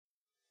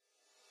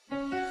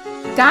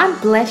God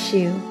bless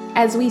you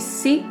as we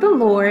seek the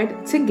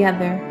Lord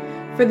together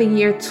for the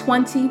year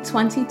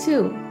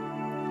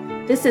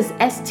 2022. This is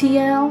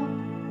STL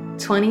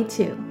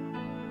 22.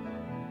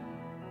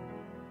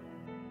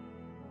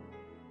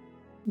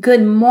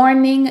 Good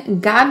morning,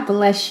 God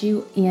bless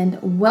you,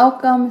 and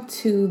welcome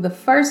to the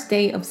first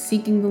day of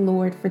Seeking the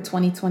Lord for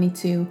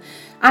 2022.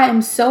 I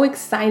am so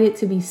excited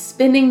to be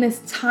spending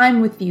this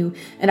time with you,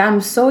 and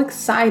I'm so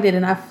excited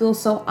and I feel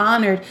so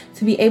honored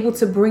to be able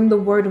to bring the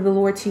word of the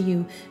Lord to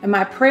you. And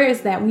my prayer is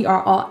that we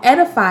are all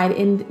edified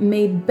and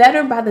made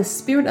better by the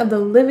Spirit of the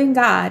living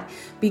God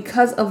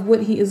because of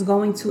what He is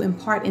going to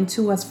impart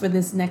into us for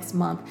this next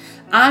month.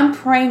 I'm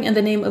praying in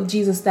the name of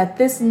Jesus that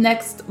this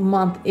next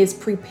month is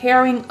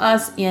preparing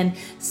us and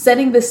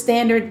setting the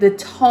standard, the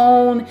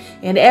tone,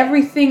 and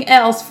everything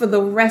else for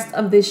the rest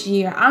of this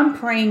year. I'm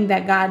praying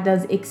that God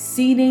does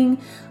exceeding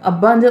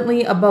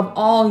abundantly above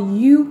all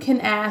you can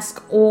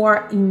ask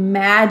or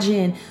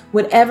imagine.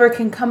 Whatever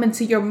can come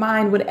into your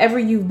mind, whatever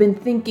you've been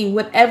thinking,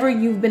 whatever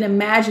you've been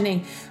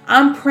imagining,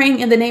 I'm praying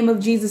in the name of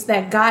Jesus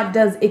that God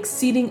does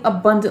exceeding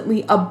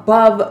abundantly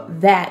above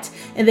that.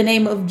 In the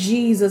name of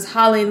Jesus,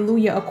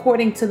 hallelujah,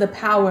 according to the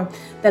power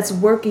that's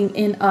working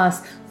in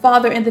us.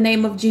 Father, in the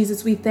name of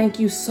Jesus, we thank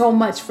you so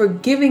much for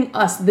giving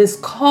us this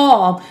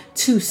call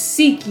to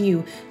seek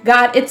you.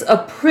 God, it's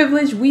a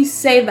privilege. We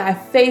say thy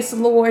face,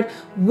 Lord,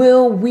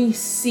 will we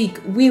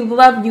seek. We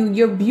love you.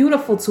 You're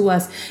beautiful to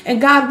us.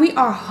 And God, we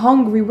are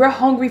hungry. We're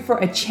hungry for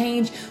a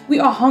change. We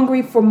are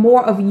hungry for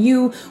more of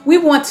you. We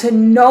want to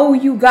know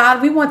you,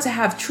 God. We want to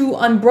have true,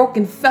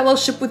 unbroken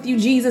fellowship with you,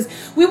 Jesus.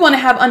 We want to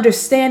have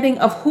understanding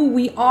of who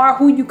we are,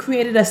 who you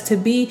created us to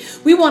be.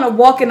 We want to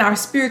walk in our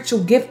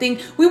spiritual gifting.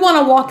 We want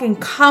to walk in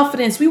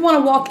confidence. We want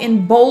to walk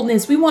in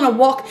boldness. We want to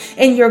walk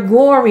in your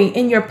glory,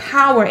 in your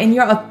power, in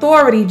your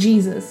authority,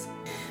 Jesus.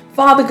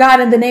 Father God,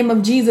 in the name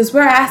of Jesus,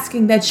 we're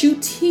asking that you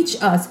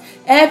teach us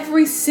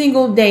every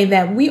single day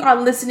that we are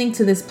listening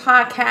to this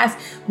podcast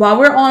while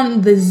we're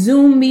on the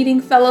Zoom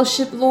meeting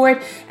fellowship,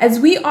 Lord, as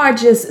we are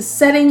just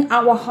setting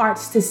our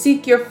hearts to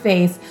seek your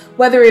face,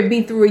 whether it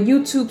be through a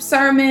YouTube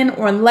sermon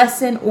or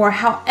lesson or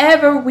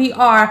however we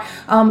are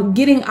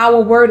getting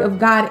our word of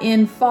God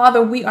in.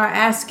 Father, we are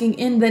asking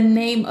in the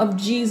name of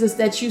Jesus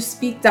that you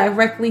speak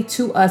directly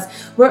to us.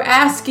 We're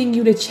asking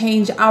you to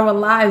change our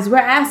lives. We're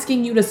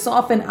asking you to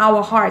soften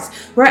our hearts.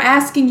 We're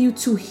asking you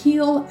to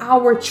heal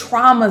our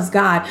traumas,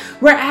 God.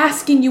 We're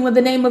asking you in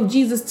the name of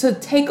Jesus to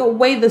take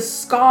away the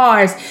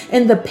scars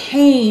and the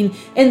pain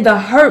and the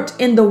hurt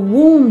and the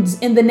wounds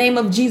in the name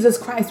of Jesus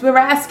Christ. We're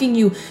asking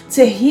you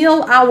to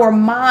heal our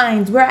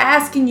minds. We're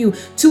asking you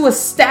to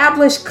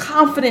establish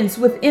confidence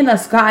within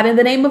us, God, in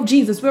the name of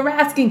Jesus. We're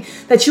asking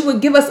that you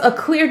would give us a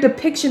clear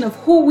depiction of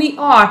who we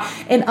are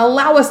and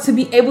allow us to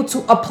be able to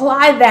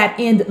apply that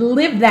and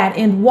live that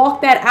and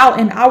walk that out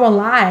in our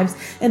lives.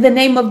 In the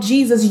name of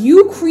Jesus,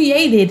 you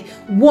created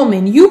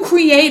woman. You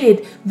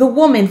created the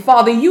woman,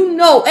 Father. You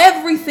know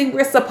everything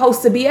we're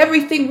supposed to be,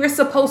 everything we're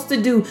supposed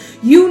to do.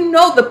 You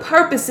know the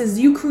purposes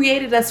you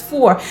created us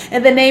for.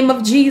 In the name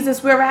of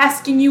Jesus, we're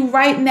asking you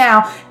right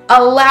now,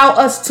 allow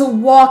us to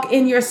walk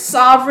in your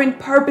sovereign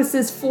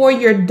purposes for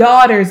your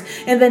daughters.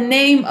 In the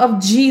name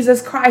of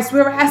Jesus Christ,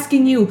 we're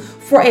asking you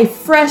for a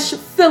fresh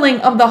filling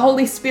of the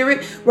Holy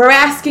Spirit. We're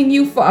asking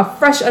you for a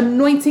fresh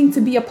anointing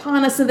to be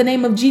upon us in the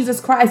name of Jesus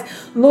Christ.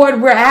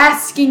 Lord, we're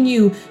asking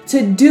you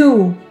to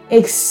do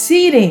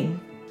exceeding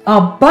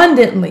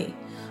abundantly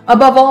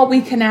above all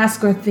we can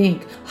ask or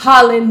think.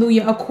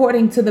 Hallelujah.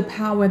 According to the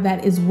power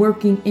that is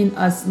working in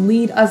us.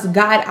 Lead us,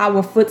 guide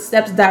our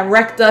footsteps,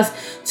 direct us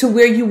to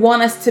where you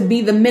want us to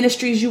be, the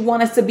ministries you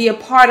want us to be a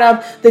part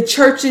of, the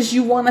churches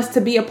you want us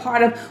to be a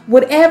part of,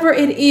 whatever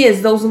it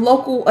is, those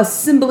local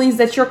assemblies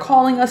that you're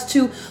calling us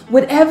to,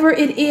 whatever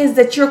it is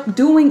that you're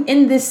doing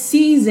in this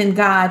season,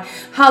 God.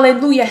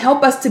 Hallelujah.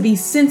 Help us to be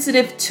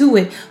sensitive to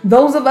it.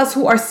 Those of us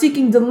who are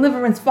seeking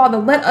deliverance, Father,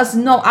 let us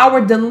know our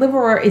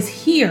deliverer is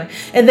here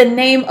in the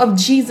name of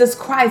Jesus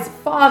Christ.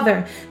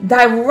 Father,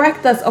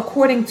 direct us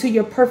according to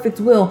your perfect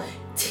will.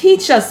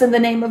 Teach us in the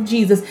name of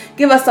Jesus.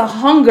 Give us a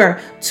hunger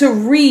to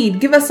read.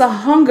 Give us a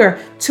hunger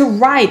to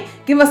write.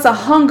 Give us a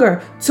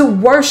hunger to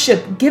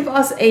worship. Give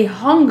us a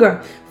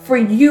hunger for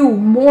you,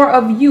 more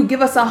of you.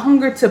 Give us a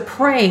hunger to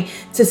pray,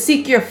 to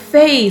seek your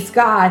face,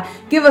 God.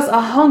 Give us a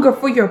hunger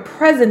for your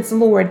presence,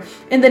 Lord,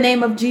 in the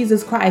name of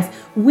Jesus Christ.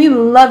 We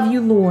love you,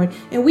 Lord.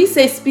 And we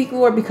say, speak,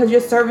 Lord, because your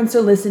servants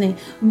are listening.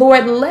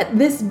 Lord, let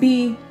this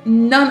be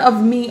none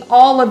of me,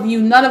 all of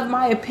you, none of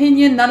my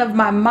opinion, none of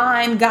my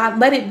mind, God.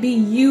 Let it be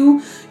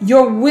you,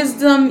 your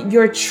wisdom,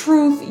 your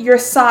truth, your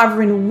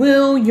sovereign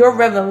will, your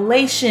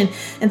revelation.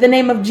 In the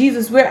name of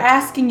Jesus, we're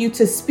asking you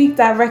to speak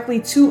directly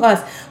to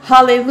us.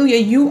 Hallelujah.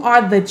 You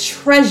are the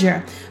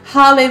treasure.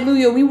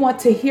 Hallelujah. We want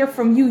to hear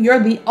from you. You're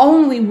the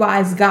only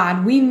wise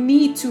God. We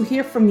need to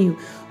hear from you.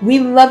 We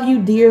love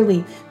you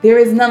dearly. There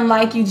is none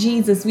like you,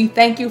 Jesus. We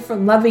thank you for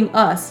loving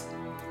us.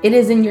 It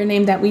is in your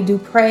name that we do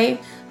pray.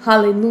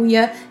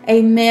 Hallelujah.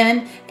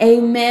 Amen.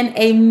 Amen.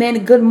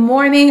 Amen. Good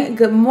morning.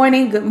 Good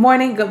morning. Good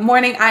morning. Good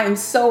morning. I am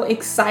so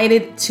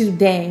excited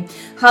today.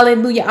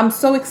 Hallelujah. I'm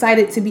so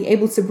excited to be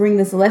able to bring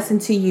this lesson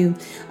to you.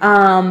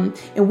 And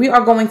we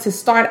are going to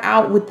start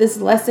out with this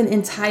lesson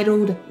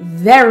entitled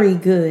Very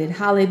Good.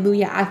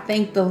 Hallelujah. I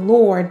thank the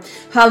Lord.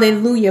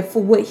 Hallelujah.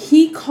 For what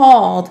he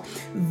called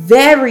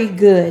very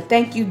good.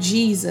 Thank you,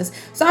 Jesus.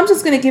 So I'm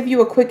just going to give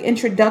you a quick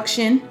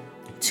introduction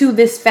to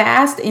this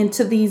fast and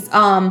to these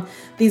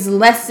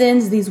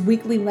lessons, these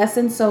weekly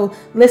lessons. So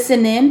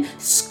listen in.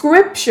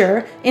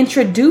 Scripture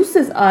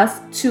introduces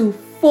us to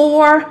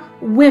 4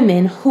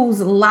 women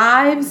whose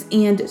lives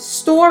and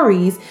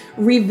stories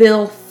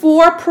reveal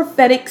 4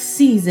 prophetic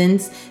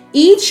seasons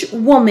each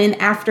woman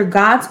after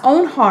God's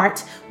own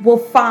heart will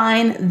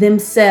find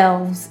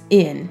themselves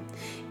in.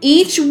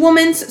 Each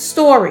woman's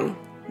story,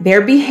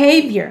 their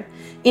behavior,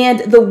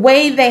 and the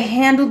way they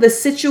handle the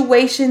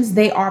situations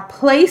they are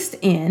placed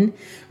in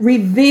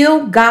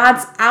reveal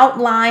God's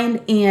outline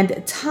and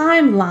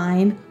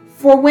timeline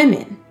for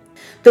women.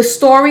 The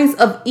stories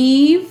of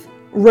Eve,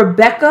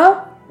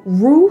 Rebecca,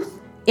 Ruth,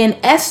 and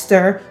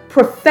Esther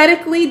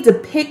prophetically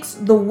depicts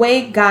the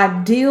way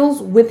God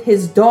deals with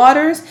his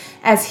daughters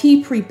as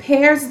he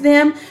prepares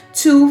them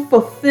to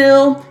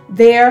fulfill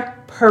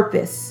their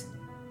purpose.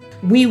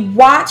 We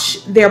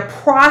watch their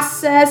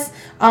process,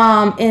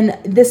 and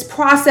this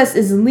process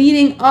is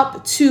leading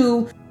up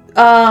to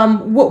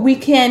what we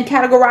can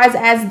categorize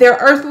as their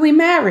earthly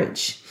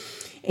marriage.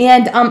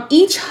 And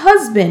each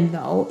husband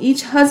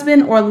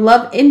or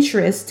love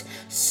interest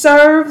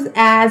serves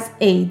as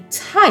a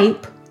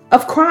type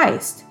of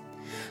Christ.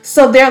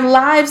 So their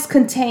lives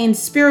contain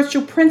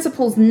spiritual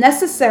principles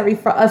necessary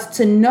for us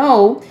to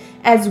know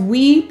as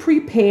we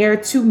prepare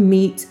to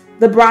meet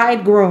the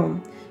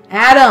bridegroom.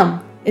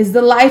 Adam is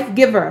the life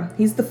giver.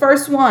 He's the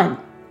first one.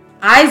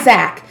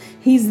 Isaac,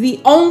 he's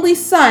the only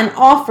son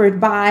offered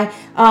by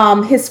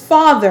his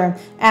father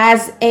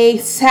as a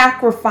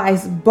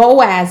sacrifice.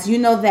 Boaz,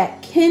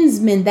 that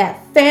kinsman,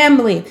 that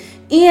family,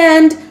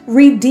 and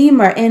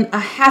redeemer. And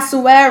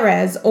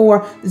Ahasuerus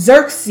or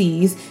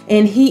Xerxes,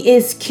 and he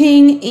is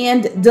king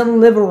and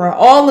deliverer.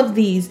 All of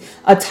these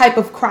a type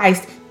of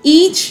Christ.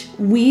 Each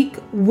week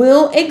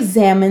we'll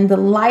examine the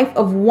life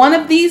of one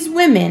of these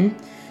women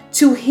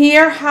to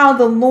hear how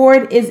the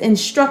Lord is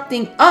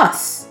instructing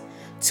us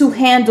to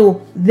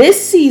handle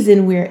this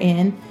season we're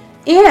in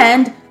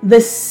and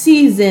the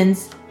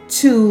seasons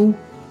to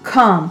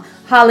come.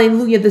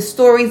 Hallelujah. The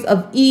stories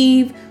of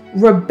Eve,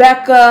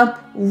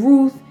 Rebecca,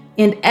 Ruth,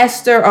 and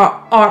Esther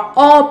are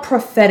all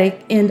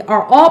prophetic and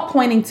are all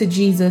pointing to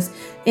Jesus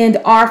and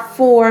are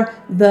for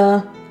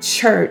the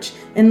church.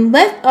 And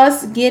let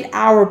us get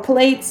our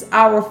plates,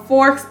 our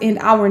forks, and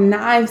our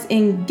knives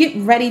and get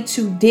ready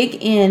to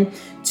dig in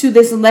to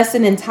this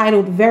lesson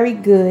entitled Very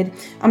Good.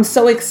 I'm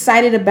so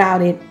excited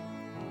about it.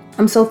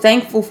 I'm so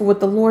thankful for what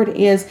the Lord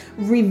is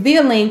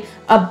revealing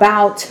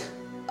about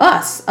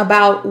us,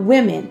 about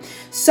women.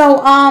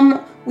 So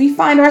we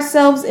find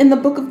ourselves in the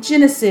book of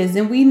Genesis,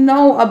 and we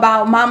know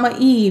about Mama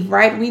Eve,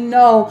 right? We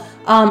know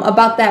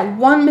about that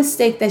one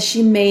mistake that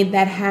she made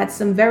that had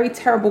some very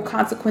terrible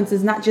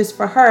consequences, not just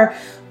for her,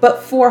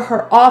 but for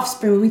her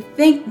offspring. We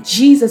thank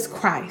Jesus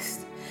Christ.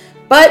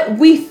 But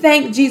we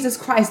thank Jesus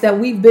Christ that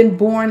we've been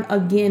born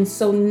again.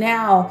 So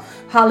now,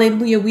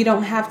 hallelujah, we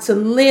don't have to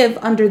live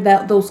under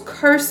those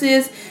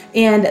curses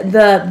and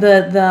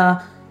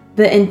the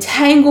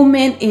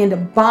entanglement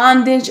and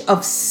bondage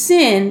of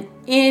sin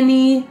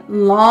any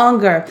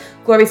longer.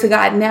 Glory to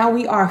God. Now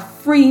we are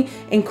free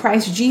in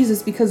Christ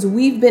Jesus because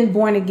we've been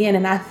born again,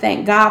 and I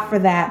thank God for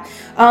that.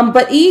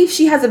 But Eve,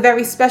 she has a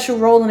very special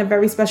role and a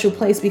very special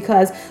place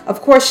because,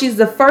 of course, she's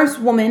the first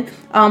woman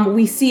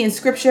we see in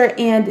Scripture,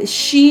 and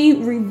she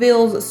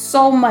reveals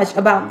so much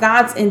about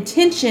God's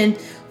intention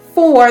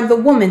for the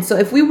woman. So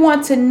if we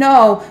want to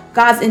know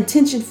God's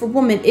intention for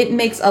women, it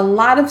makes a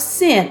lot of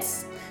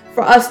sense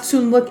for us to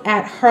look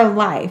at her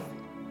life.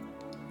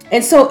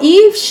 And so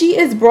Eve, she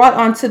is brought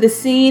onto the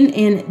scene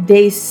in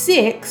day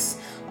 6,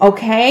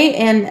 okay?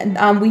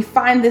 And we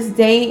find this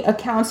day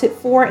accounted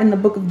for in the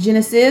book of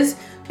Genesis.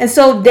 And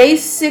so day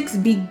 6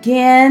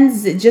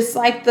 begins just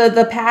like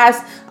the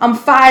past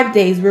 5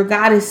 days where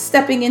God is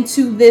stepping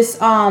into this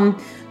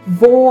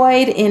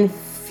void and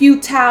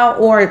futile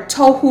or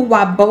tohu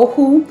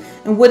wabohu.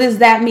 And what does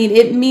that mean?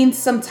 It means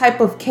some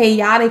type of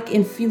chaotic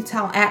and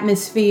futile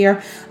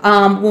atmosphere.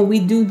 When we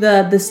do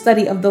the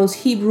study of those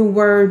Hebrew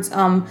words,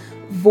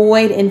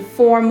 void and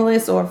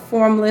formless or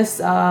formless,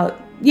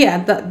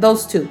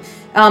 those two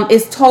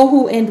is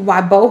tohu and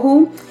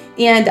wabohu.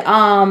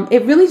 And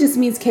it really just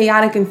means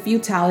chaotic and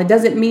futile. It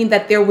doesn't mean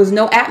that there was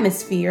no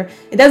atmosphere.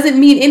 It doesn't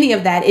mean any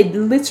of that. It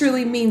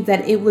literally means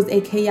that it was a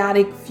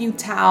chaotic,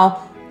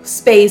 futile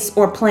space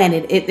or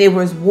planet. There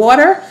was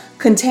water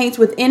contained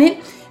within it,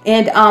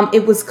 and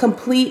it was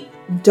complete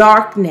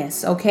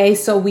darkness. Okay,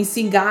 so we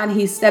see God,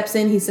 he steps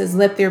in, he says,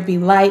 let there be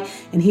light,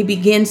 and he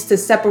begins to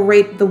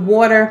separate the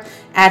water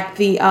at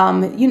the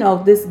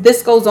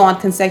this goes on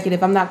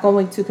consecutive. I'm not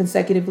going to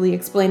consecutively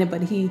explain it,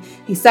 but he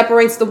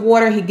separates the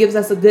water. He gives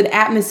us a good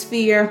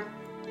atmosphere.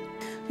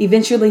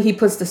 Eventually, he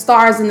puts the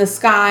stars in the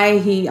sky.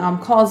 He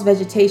calls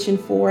vegetation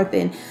forth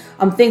and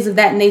things of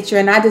that nature.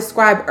 And I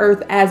describe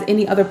Earth as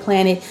any other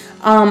planet.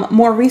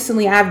 More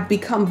recently, I've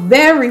become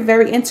very,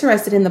 very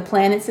interested in the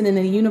planets and in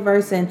the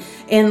universe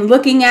and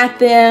looking at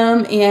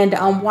them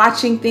and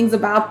watching things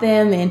about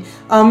them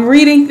and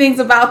reading things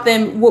about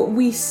them. What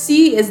we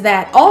see is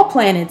that all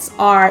planets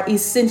are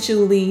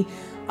essentially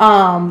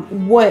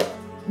what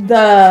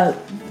the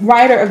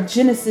writer of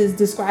Genesis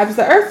describes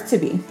the Earth to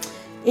be.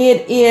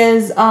 It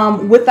is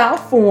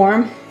without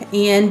form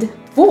and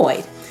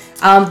void.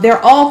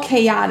 They're all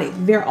chaotic.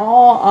 They're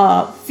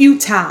all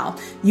futile.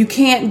 You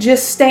can't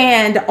just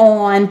stand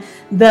on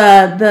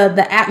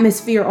the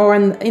atmosphere or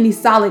in any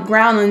solid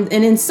ground.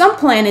 And in some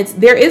planets,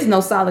 there is no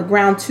solid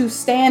ground to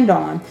stand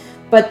on.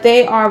 But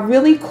they are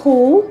really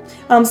cool.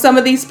 Some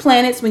of these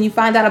planets, when you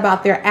find out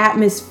about their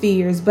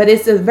atmospheres, but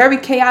it's a very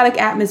chaotic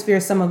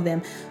atmosphere, some of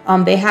them.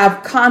 They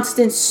have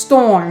constant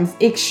storms,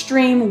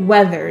 extreme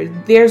weather.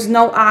 There's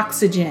no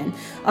oxygen,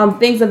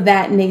 things of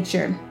that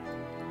nature.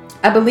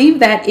 I believe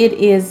that it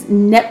is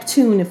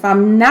Neptune, if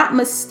I'm not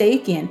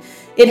mistaken.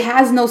 It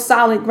has no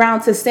solid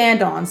ground to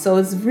stand on. So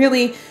it's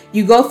really,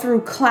 you go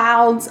through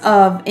clouds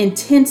of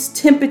intense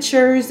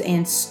temperatures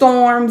and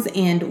storms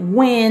and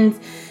winds,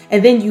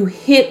 and then you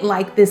hit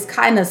like this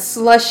kind of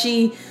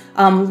slushy,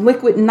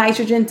 liquid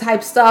nitrogen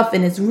type stuff,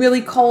 and it's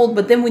really cold.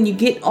 But then when you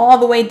get all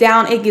the way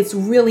down, it gets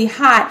really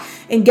hot.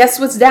 And guess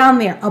what's down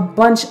there? A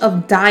bunch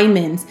of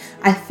diamonds.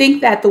 I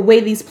think that the way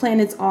these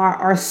planets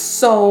are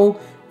so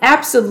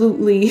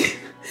absolutely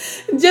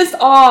just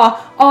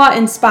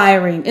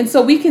awe-inspiring. And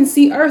so we can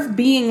see Earth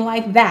being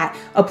like that,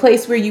 a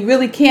place where you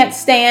really can't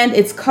stand.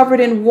 It's covered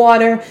in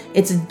water.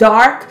 It's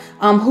dark.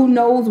 Who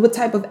knows what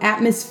type of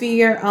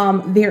atmosphere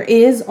there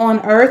is on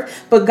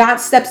Earth, but God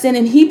steps in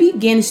and he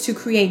begins to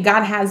create.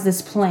 God has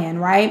this plan,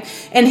 right?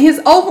 And his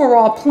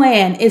overall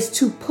plan is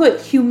to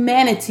put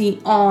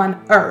humanity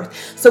on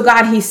Earth. So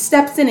God, he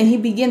steps in and he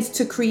begins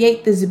to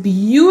create this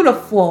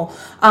beautiful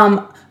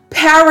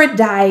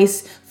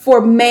paradise for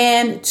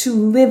man to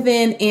live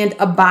in and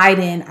abide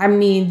in. I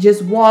mean,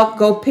 just walk,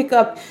 go pick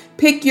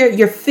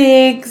your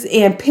figs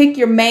and pick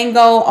your mango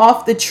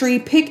off the tree,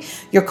 pick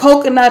your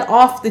coconut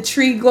off the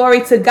tree.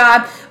 Glory to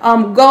God.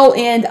 Go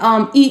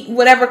and eat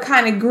whatever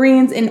kind of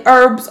greens and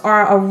herbs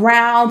are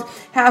around.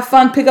 Have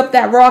fun. Pick up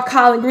that raw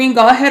collard green.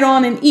 Go ahead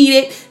on and eat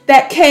it.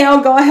 That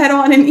kale, go ahead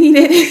on and eat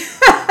it.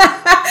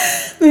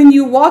 When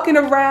you walking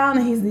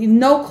around, he's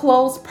no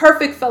clothes,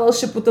 perfect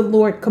fellowship with the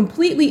Lord,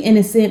 completely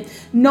innocent,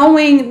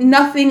 knowing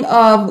nothing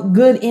of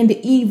good and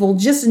evil,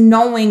 just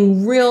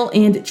knowing real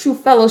and true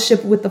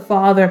fellowship with the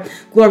Father.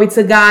 Glory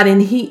to God.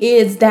 And he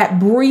is that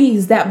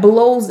breeze that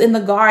blows in the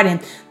garden,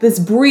 this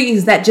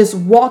breeze that just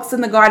walks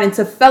in the garden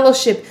to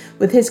fellowship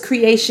with his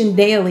creation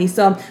daily.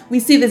 So we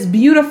see this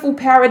beautiful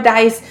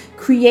paradise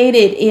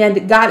created,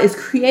 and God is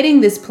creating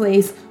this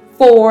place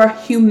for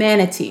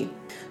humanity.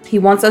 He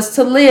wants us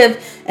to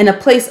live in a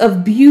place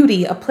of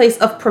beauty, a place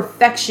of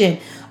perfection,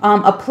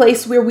 a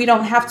place where we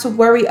don't have to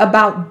worry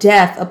about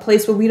death, a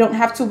place where we don't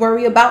have to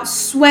worry about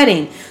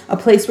sweating, a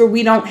place where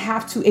we don't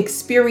have to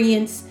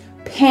experience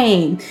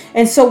pain.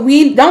 And so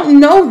we don't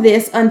know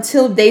this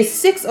until day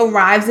 6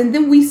 arrives, and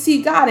then we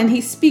see God and he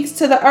speaks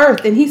to the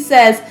earth and he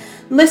says,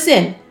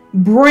 listen,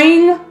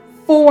 bring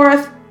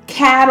forth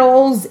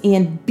cattle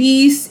and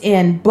beasts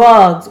and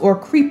bugs or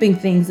creeping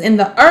things. And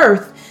the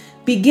earth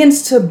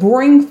begins to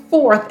bring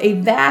forth a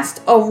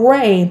vast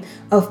array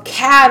of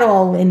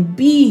cattle and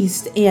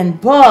beasts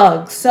and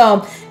bugs.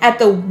 So at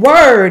the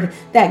word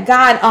that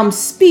God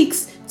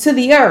speaks to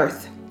the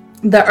earth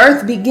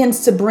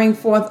begins to bring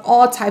forth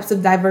all types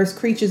of diverse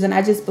creatures. And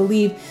I just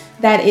believe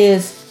that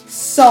is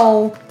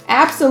so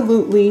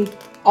absolutely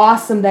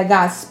awesome that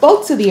God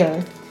spoke to the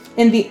earth.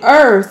 And the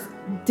earth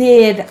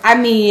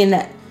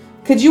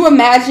could you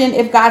imagine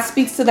if God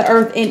speaks to the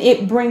earth and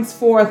it brings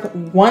forth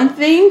one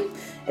thing?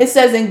 It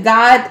says, and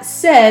God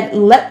said,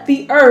 let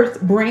the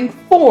earth bring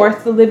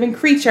forth the living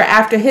creature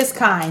after his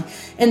kind.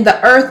 And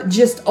the earth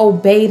just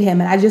obeyed him.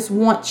 And I just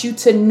want you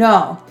to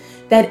know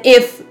that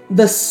if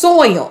the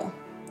soil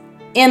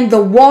and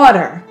the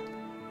water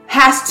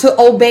has to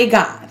obey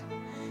God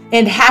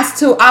and has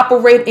to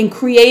operate in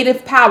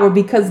creative power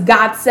because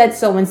God said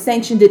so and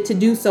sanctioned it to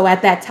do so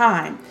at that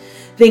time,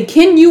 then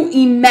can you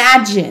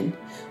imagine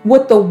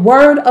what the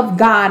word of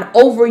God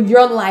over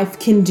your life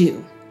can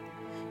do?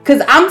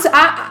 Because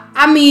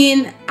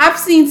I've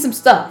seen some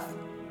stuff,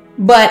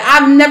 but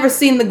I've never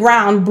seen the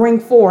ground bring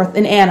forth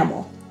an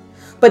animal.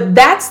 But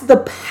that's the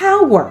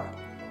power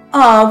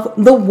of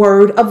the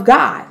word of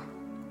God.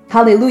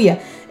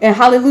 Hallelujah. And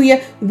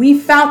hallelujah, we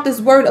found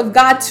this word of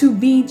God to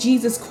be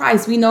Jesus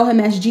Christ. We know him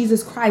as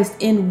Jesus Christ.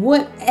 And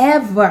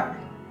whatever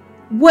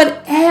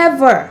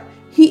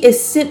he is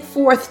sent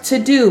forth to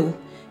do,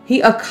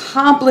 he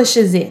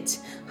accomplishes it.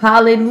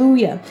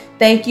 Hallelujah.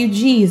 Thank you,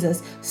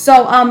 Jesus.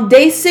 So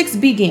day 6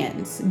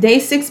 begins. Day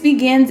 6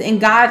 begins and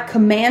God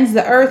commands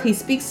the earth. He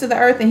speaks to the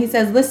earth and he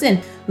says,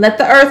 listen, let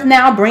the earth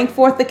now bring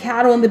forth the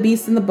cattle and the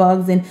beasts and the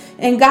bugs.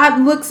 And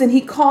God looks and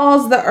he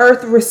calls the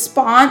earth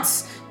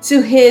response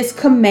to his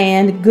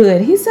command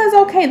good. He says,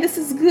 okay, this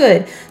is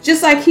good.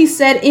 Just like he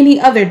said any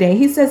other day.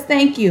 He says,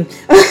 thank you.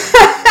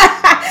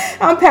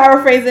 I'm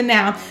paraphrasing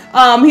now.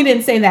 He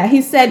didn't say that.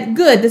 He said,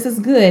 good, this is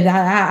good.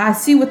 I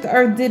see what the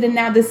earth did and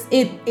now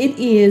it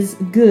is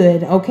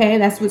good. Okay.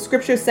 That's what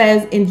scripture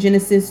says in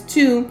Genesis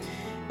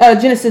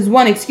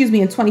 1,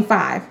 and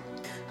 25.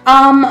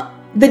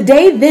 The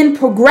day then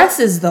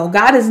progresses though.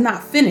 God is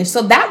not finished.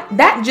 So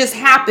that just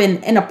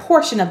happened in a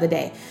portion of the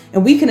day.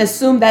 And we can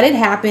assume that it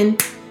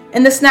happened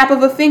in the snap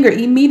of a finger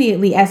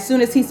immediately. As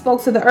soon as he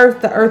spoke to the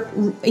earth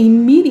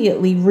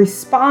immediately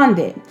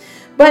responded.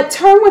 But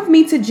turn with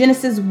me to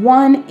Genesis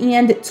 1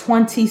 and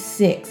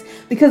 26,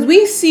 because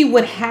we see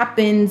what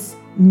happens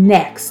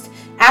next.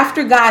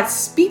 After God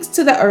speaks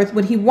to the earth,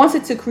 what he wants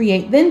it to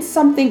create, then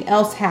something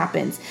else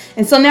happens.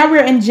 And so now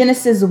we're in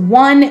Genesis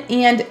 1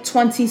 and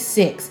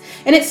 26.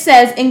 And it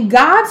says, and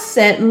God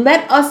said,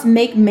 let us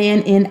make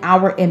man in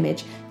our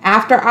image,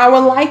 after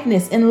our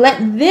likeness, and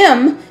let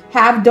them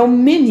have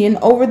dominion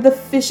over the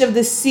fish of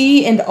the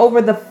sea and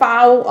over the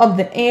fowl of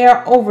the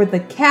air, over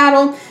the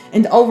cattle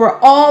and over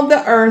all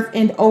the earth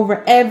and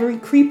over every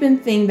creeping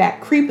thing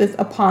that creepeth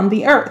upon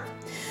the earth.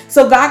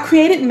 So God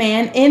created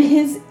man in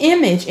his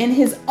image, in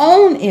his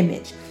own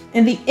image.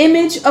 In the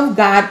image of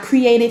God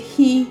created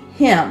he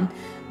him.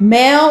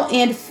 Male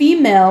and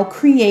female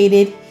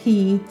created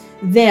he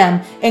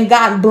them. And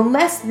God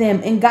blessed them,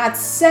 and God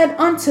said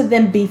unto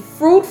them, be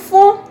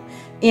fruitful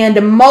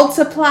and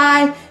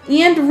multiply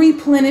and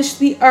replenish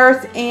the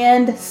earth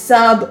and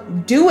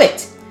subdue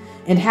it,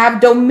 and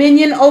have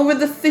dominion over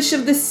the fish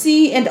of the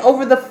sea and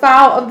over the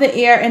fowl of the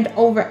air and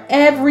over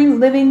every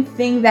living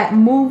thing that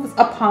moves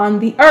upon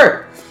the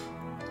earth.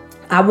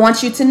 I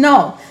want you to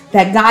know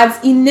that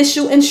God's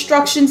initial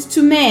instructions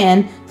to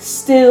man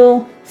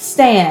still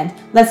stand.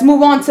 Let's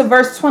move on to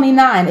verse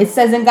 29. It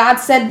says, and God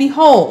said,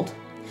 behold,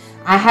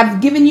 I have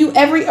given you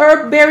every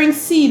herb bearing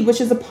seed which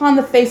is upon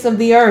the face of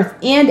the earth,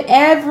 and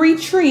every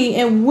tree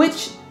in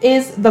which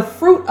is the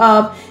fruit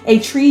of a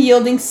tree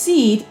yielding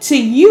seed. To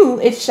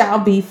you it shall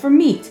be for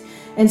meat.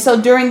 And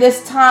so during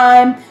this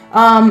time,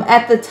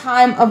 at the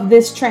time of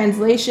this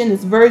translation,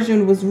 this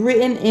version was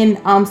written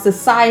in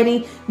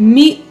society,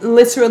 meat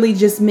literally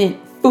just meant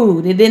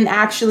food. It didn't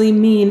actually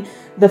mean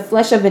the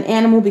flesh of an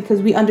animal,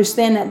 because we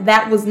understand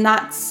that was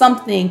not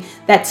something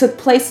that took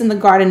place in the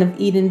Garden of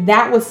Eden.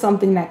 That was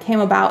something that came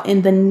about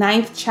in the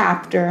 9th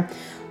chapter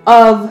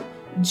of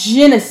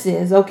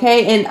Genesis.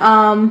 Okay.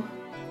 And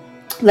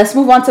let's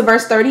move on to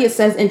verse 30. It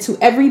says, and to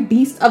every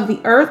beast of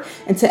the earth,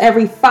 and to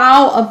every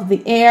fowl of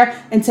the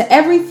air, and to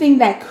everything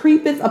that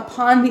creepeth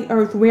upon the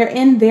earth,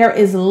 wherein there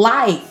is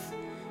life,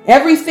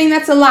 everything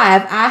that's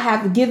alive, I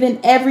have given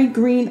every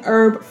green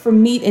herb for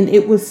meat. And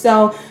it was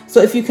so.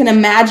 So if you can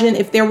imagine,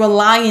 if there were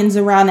lions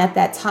around at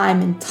that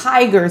time, and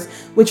tigers,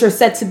 which are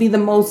said to be the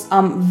most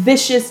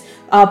vicious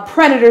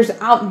predators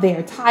out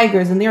there,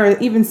 tigers. And there are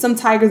even some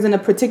tigers in a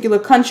particular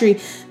country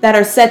that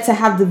are said to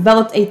have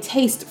developed a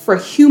taste for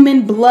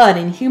human blood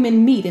and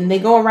human meat. And they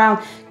go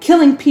around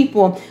killing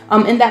people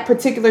in that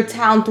particular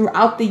town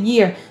throughout the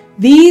year.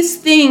 These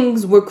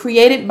things were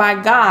created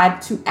by God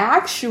to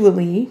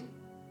actually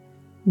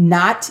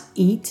not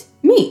eat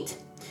meat.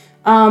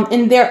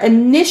 In their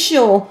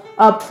initial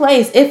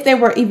place, if they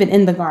were even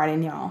in the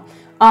garden,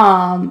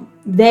 y'all,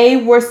 they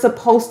were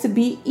supposed to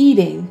be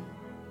eating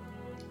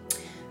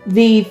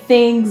the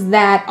things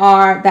that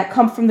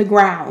come from the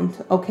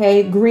ground,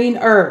 okay, green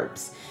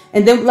herbs.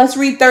 And then let's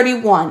read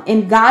 31.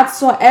 And God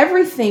saw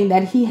everything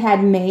that he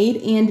had made,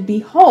 and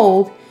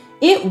behold,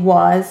 it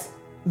was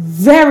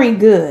very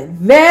good,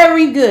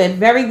 very good,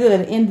 very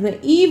good. In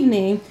the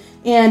evening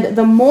and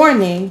the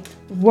morning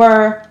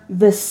were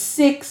the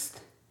 6th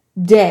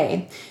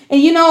day.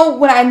 And you know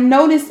what I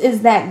noticed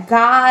is that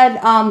God,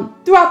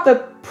 throughout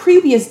the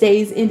previous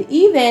days, and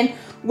even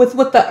with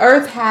what the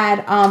earth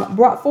had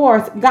brought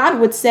forth, God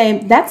would say,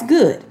 that's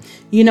good.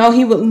 You know,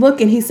 he would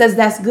look and he says,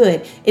 that's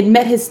good. It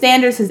met his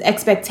standards, his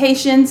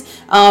expectations.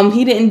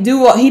 He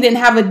didn't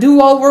have a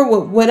do-over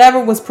with whatever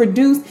was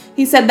produced.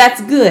 He said,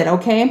 that's good.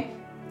 Okay.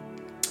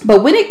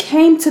 But when it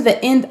came to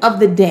the end of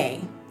the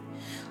day,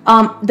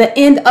 the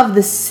end of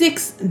the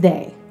 6th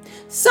day,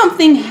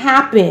 something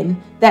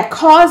happened that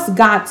caused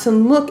God to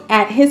look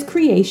at his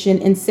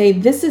creation and say,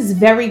 this is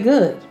very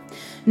good.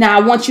 Now,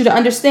 I want you to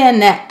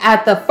understand that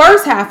at the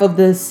first half of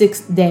the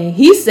 6th day,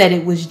 he said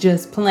it was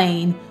just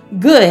plain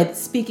good,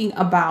 speaking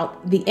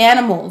about the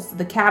animals,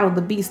 the cattle,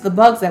 the beasts, the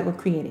bugs that were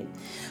created.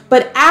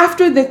 But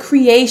after the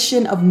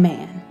creation of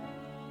man,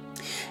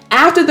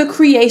 after the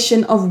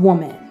creation of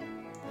woman,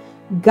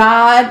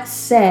 God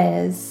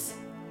says,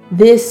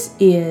 this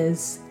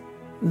is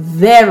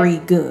very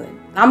good.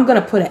 I'm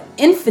going to put an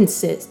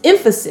emphasis,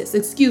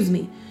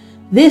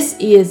 This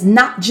is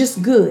not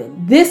just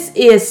good. This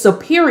is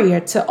superior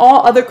to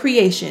all other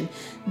creation.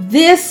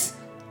 This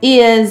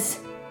is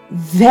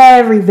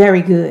very,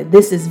 very good.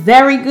 This is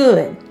very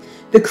good.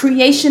 The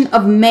creation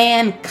of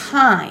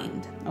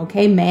mankind,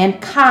 okay?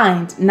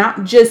 Mankind,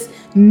 not just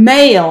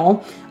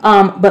male,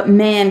 but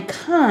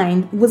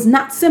mankind was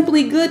not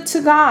simply good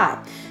to God.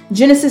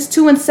 Genesis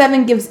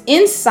 2:7 gives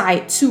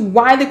insight to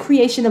why the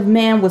creation of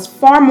man was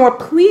far more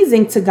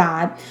pleasing to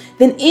God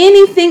than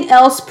anything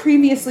else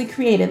previously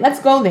created. Let's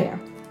go there.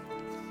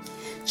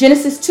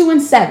 Genesis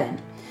 2:7.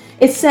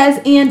 It says,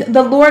 and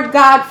the Lord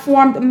God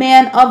formed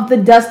man of the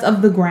dust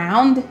of the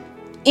ground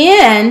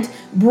and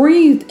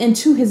breathed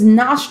into his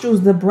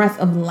nostrils the breath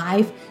of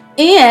life,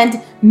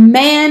 and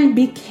man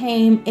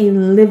became a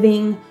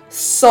living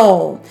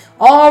soul.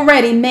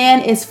 Already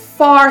man is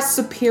far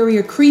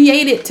superior,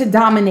 created to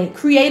dominate,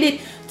 created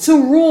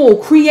to rule,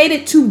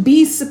 created to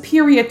be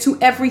superior to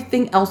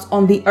everything else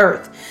on the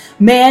earth.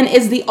 Man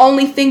is the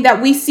only thing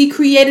that we see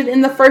created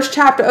in the first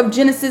chapter of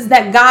Genesis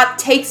that God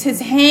takes his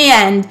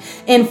hand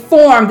and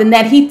formed, and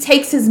that he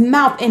takes his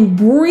mouth and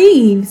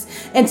breathes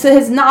into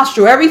his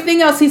nostril.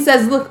 Everything else he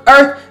says, look,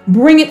 earth,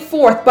 bring it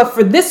forth. But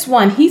for this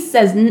one, he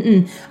says,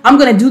 I'm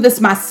going to do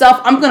this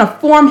myself. I'm going to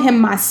form him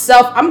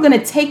myself. I'm going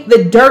to take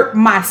the dirt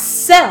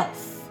myself.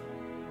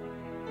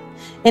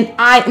 And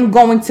I am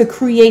going to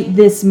create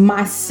this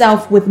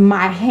myself with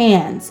my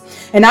hands.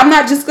 And I'm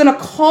not just going to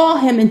call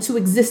him into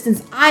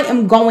existence. I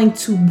am going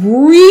to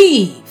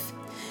breathe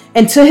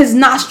into his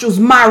nostrils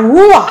my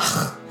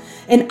ruach.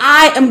 And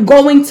I am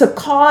going to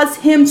cause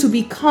him to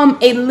become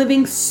a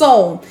living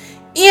soul.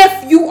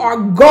 If you are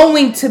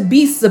going to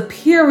be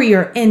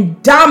superior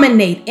and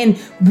dominate and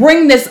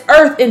bring this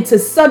earth into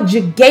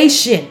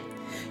subjugation,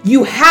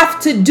 you have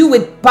to do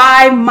it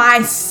by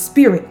my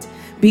spirit.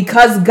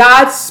 Because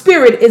God's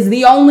spirit is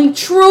the only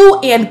true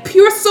and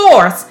pure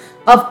source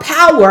of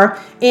power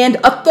and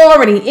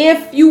authority.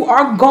 If you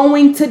are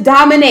going to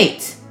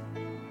dominate,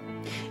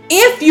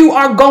 if you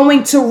are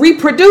going to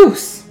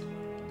reproduce,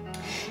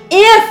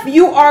 if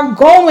you are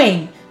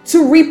going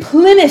to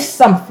replenish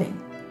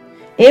something,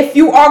 if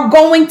you are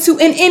going to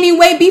in any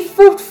way be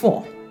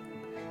fruitful,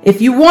 if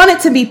you want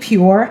it to be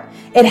pure,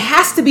 it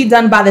has to be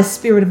done by the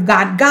Spirit of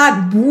God.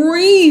 God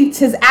breathed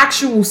his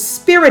actual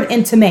spirit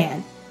into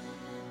man.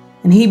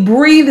 And he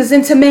breathes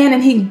into man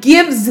and he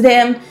gives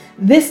them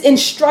this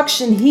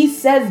instruction. He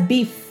says,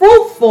 be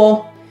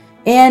fruitful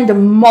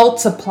and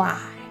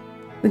multiply.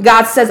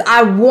 God says,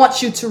 I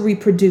want you to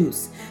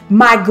reproduce.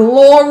 My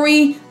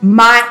glory,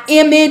 my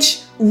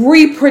image,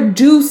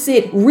 reproduce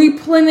it,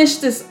 replenish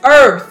this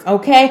earth,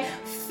 okay?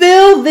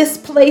 Fill this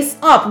place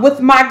up with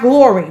my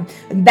glory.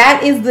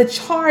 That is the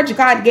charge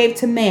God gave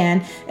to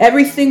man.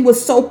 Everything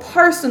was so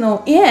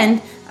personal,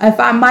 and if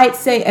I might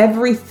say,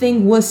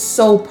 everything was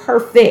so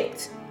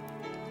perfect.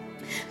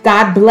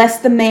 God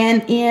blessed the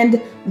man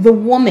and the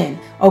woman.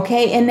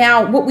 Okay. And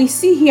now what we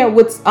see here,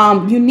 what's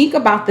unique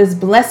about this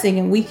blessing,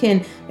 and we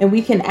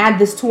can add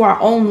this to our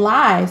own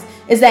lives,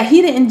 is that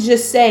he didn't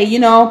just say,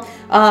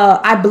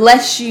 I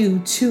bless you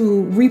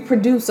to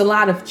reproduce a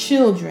lot of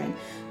children.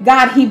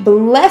 God, he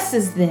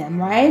blesses them,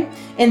 right?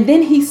 And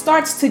then he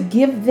starts to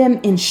give them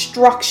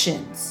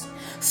instructions.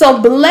 So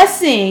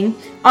blessing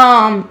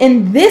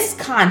in this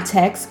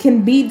context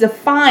can be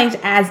defined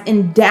as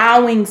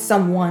endowing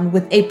someone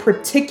with a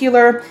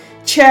particular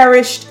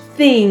cherished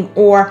thing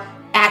or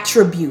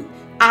attribute.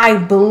 I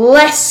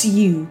bless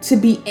you to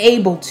be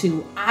able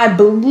to. I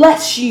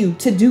bless you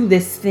to do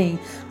this thing.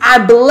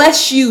 I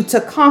bless you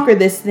to conquer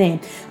this thing.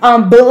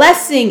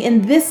 Blessing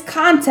in this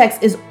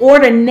context is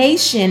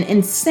ordination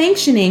and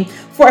sanctioning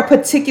for a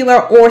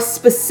particular or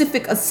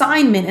specific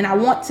assignment. And I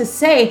want to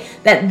say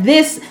that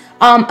this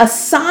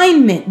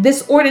assignment,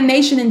 this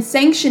ordination and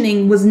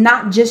sanctioning, was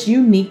not just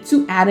unique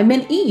to Adam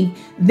and Eve.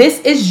 This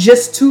is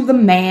just to the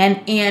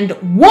man and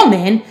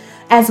woman,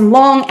 as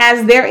long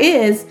as there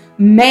is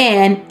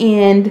man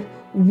and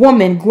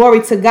woman.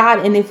 Glory to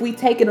God. And if we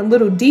take it a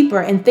little deeper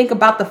and think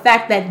about the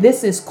fact that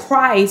this is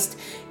Christ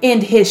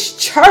and his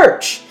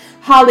church,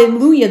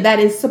 hallelujah, that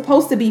is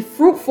supposed to be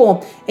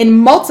fruitful and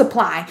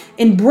multiply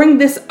and bring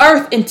this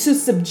earth into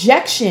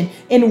subjection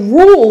and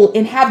rule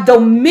and have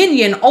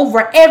dominion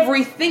over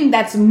everything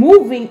that's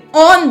moving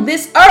on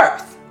this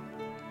earth.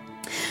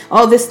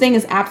 Oh, this thing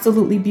is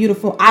absolutely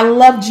beautiful. I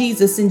love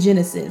Jesus in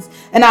Genesis,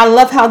 and I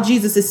love how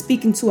Jesus is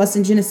speaking to us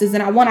in Genesis.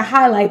 And I want to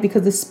highlight,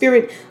 because the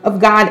Spirit of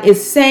God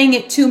is saying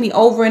it to me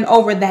over and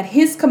over, that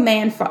his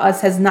command for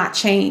us has not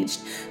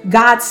changed.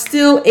 God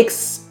still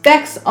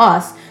expects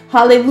us,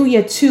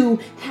 hallelujah, to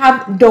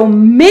have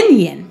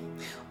dominion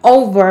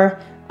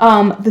over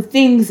the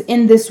things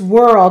in this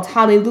world.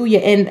 Hallelujah.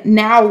 And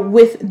now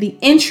with the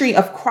entry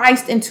of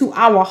Christ into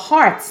our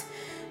hearts,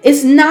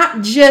 it's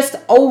not just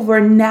over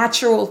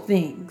natural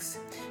things.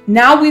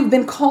 Now we've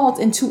been called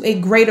into a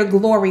greater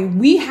glory.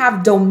 We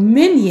have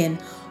dominion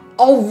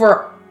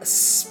over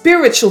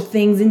spiritual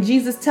things. And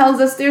Jesus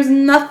tells us there's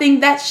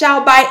nothing that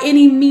shall by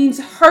any means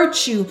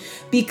hurt you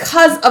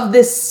because of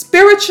this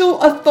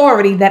spiritual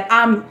authority that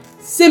I'm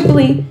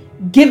simply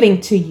giving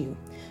to you.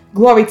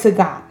 Glory to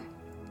God.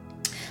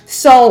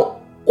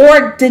 So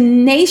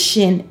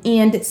ordination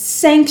and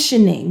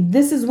sanctioning.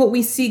 This is what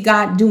we see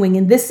God doing,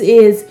 and this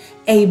is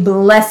a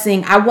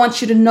blessing. I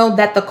want you to know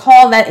that the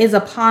call that is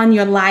upon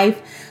your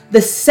life,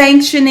 the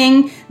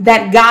sanctioning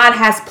that God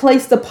has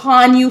placed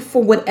upon you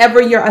for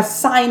whatever your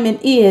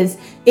assignment is,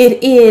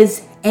 it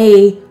is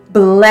a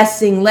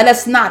blessing. Let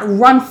us not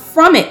run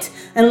from it,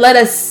 and let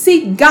us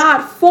seek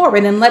God for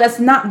it, and let us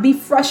not be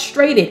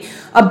frustrated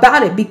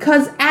about it,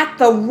 because at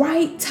the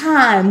right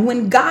time,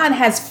 when God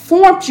has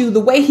formed you the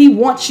way he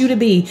wants you to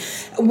be,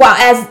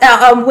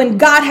 when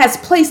God has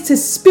placed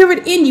his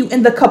spirit in you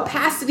in the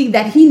capacity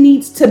that he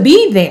needs to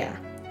be there,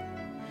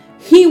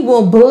 he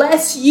will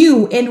bless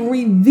you and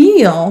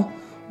reveal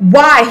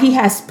why he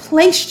has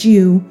placed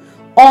you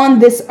on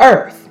this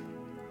earth.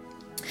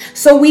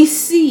 So we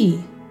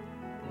see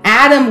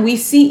Adam, we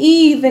see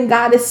Eve, and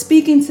God is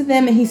speaking to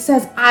them, and he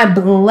says, I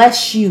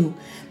bless you.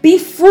 Be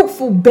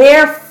fruitful,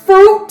 bear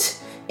fruit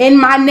in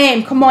my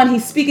name. Come on,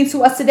 he's speaking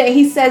to us today.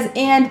 He says,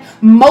 and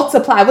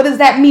multiply. What does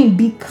that mean?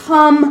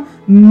 Become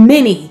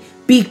many,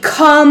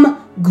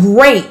 become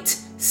great,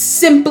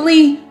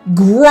 simply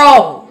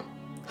grow.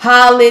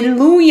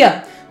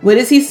 Hallelujah. What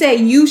does he say?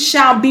 You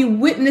shall be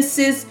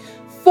witnesses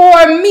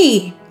for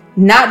me.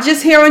 Not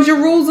just here in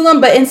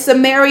Jerusalem, but in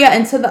Samaria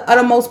and to the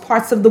uttermost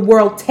parts of the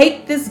world.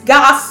 Take this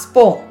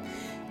gospel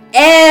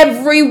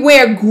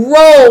everywhere.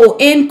 Grow,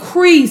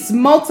 increase,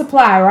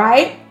 multiply,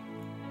 right?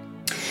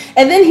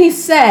 And then he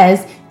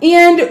says,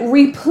 and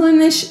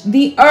replenish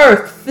the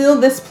earth. Fill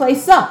this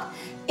place up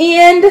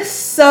and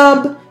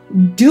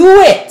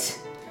subdue it.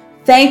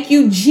 Thank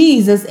you,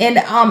 Jesus. And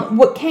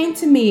what came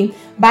to me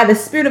by the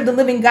Spirit of the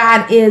living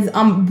God is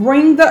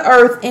bring the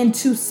earth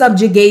into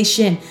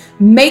subjugation.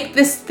 Make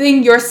this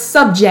thing your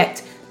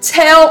subject.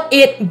 Tell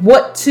it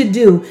what to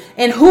do.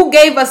 And who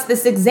gave us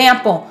this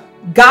example?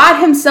 God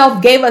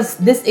himself gave us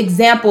this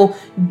example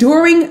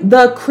during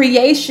the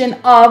creation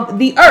of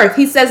the earth.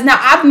 He says, now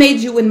I've made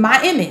you in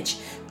my image.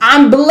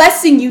 I'm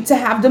blessing you to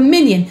have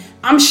dominion.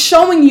 I'm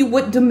showing you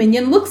what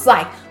dominion looks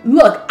like.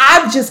 Look,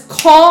 I've just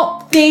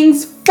called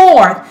things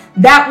forth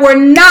that were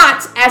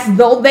not as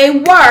though they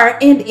were,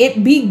 and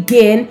it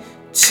began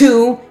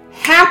to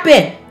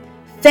happen.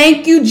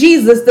 Thank you,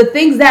 Jesus. The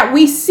things that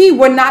we see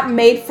were not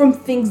made from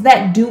things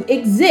that do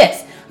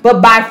exist.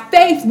 But by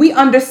faith, we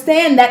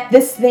understand that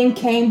this thing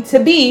came to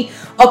be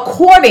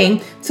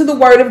according to the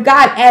word of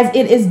God as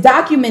it is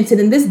documented.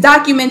 And this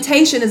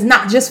documentation is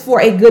not just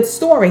for a good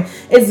story.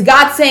 It's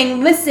God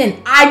saying,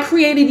 listen, I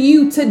created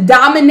you to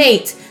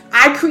dominate.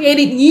 I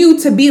created you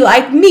to be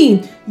like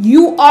me.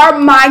 You are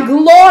my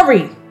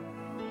glory.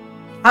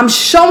 I'm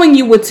showing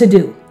you what to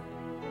do.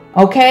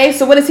 Okay,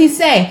 so what does he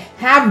say?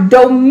 Have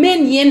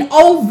dominion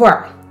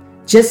over,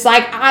 just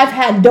like I've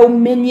had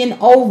dominion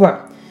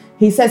over.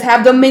 He says,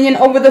 have dominion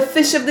over the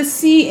fish of the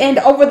sea and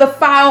over the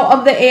fowl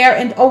of the air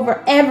and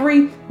over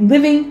every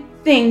living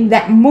thing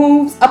that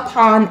moves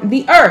upon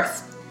the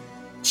earth.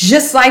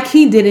 Just like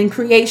he did in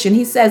creation.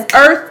 He says,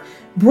 earth,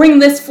 bring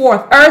this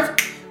forth. Earth,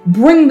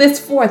 bring this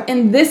forth.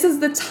 And this is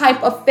the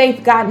type of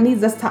faith God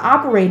needs us to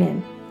operate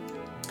in.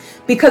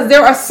 Because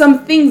there are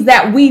some things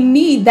that we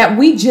need that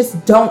we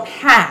just don't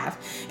have.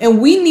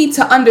 And we need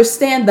to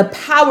understand the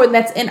power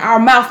that's in our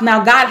mouth.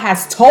 Now, God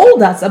has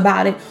told us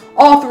about it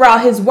all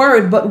throughout his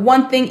word. But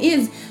one thing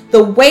is,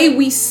 the way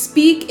we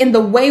speak and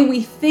the way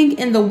we think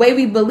and the way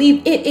we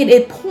believe,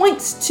 it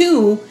points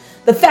to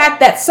the fact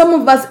that some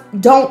of us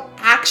don't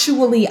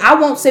actually, I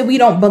won't say we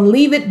don't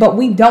believe it, but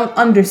we don't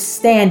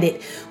understand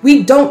it.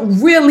 We don't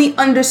really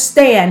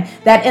understand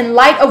that in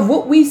light of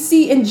what we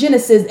see in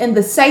Genesis and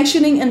the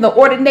sanctioning and the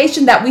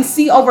ordination that we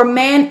see over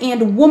man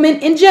and woman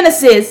in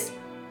Genesis,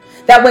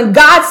 that when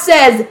God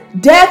says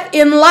death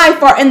and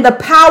life are in the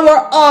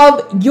power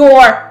of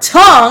your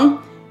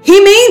tongue,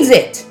 he means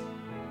it.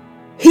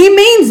 He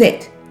means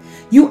it.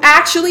 You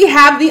actually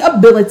have the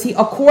ability,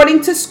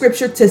 according to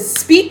scripture, to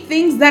speak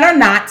things that are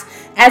not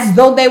as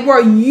though they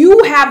were.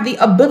 You have the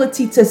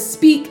ability to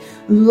speak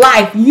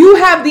life. You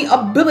have the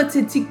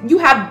ability to, you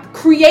have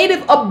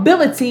creative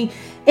ability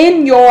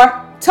in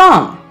your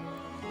tongue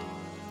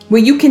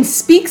where you can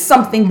speak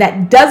something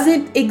that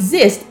doesn't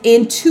exist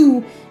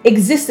into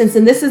existence.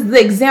 And this is the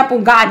example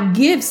God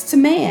gives to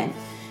man.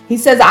 He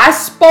says, I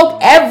spoke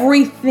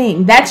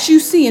everything that you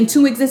see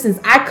into existence.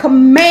 I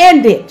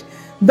commanded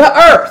the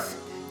earth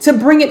to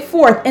bring it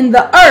forth, and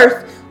the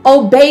earth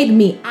obeyed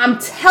me. I'm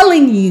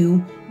telling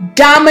you,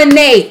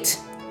 dominate.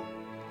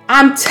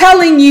 I'm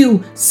telling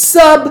you,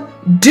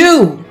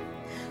 subdue.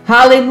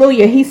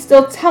 Hallelujah. He's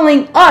still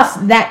telling us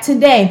that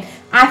today.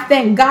 I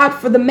thank God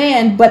for the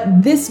man,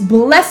 but this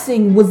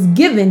blessing was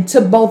given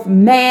to both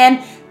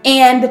man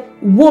and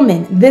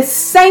woman. This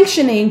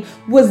sanctioning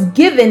was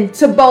given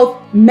to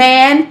both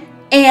man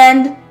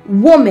and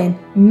woman.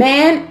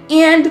 Man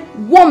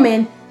and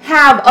woman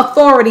have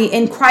authority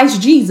in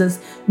Christ Jesus.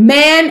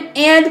 Man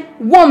and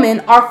woman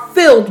are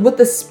filled with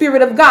the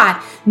Spirit of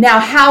God. Now,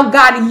 how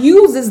God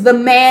uses the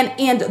man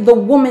and the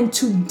woman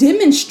to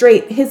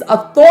demonstrate his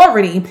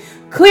authority,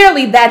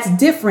 clearly that's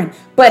different.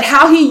 but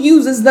how he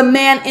uses the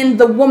man and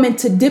the woman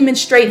to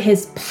demonstrate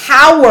his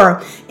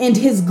power and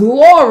his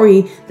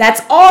glory,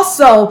 that's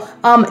also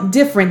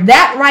different.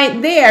 That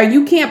right there,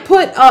 you can't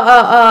put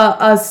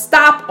a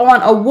stop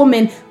on a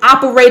woman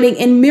operating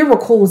in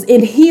miracles,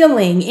 in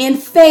healing, in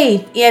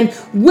faith, in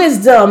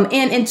wisdom,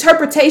 in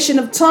interpretation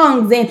of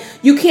tongues, and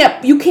you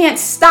can't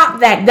stop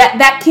that.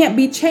 That can't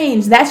be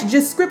changed. That's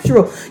just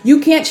scriptural. You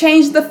can't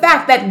change the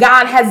fact that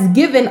God has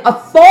given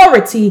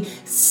authority,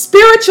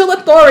 spiritual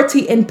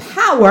authority and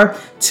power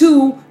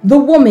to the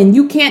woman.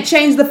 You can't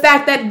change the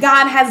fact that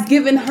God has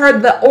given her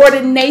the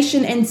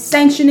ordination and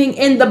sanctioning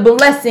and the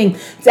blessing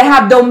to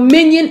have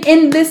dominion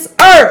in this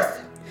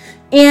earth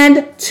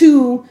and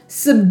to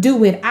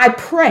subdue it. I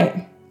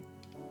pray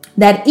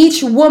that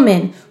each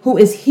woman who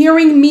is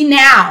hearing me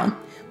now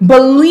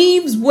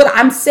believes what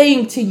I'm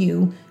saying to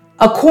you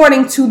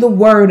according to the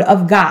word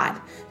of God.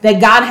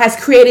 That God has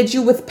created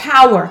you with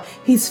power.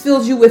 He's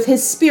filled you with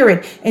his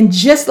spirit. And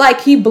just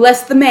like he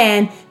blessed the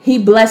man, he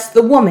blessed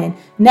the woman.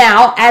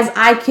 Now, as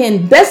I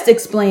can best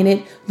explain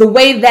it, the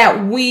way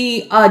that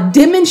we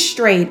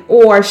demonstrate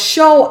or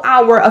show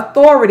our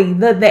authority,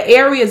 the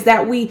areas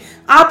that we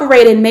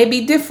operate in may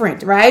be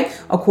different, right?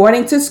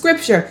 According to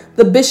scripture,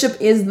 the bishop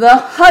is the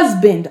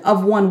husband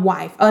of one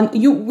wife.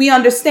 We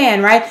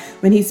understand, right?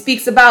 When he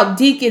speaks about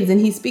deacons and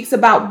he speaks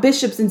about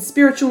bishops and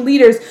spiritual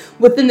leaders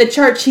within the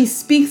church, he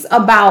speaks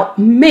about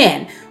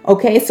men.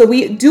 Okay, so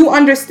we do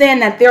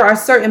understand that there are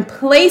certain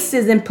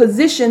places and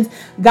positions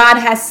God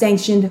has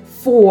sanctioned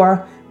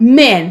for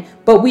men.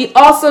 But we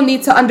also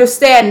need to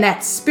understand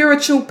that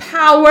spiritual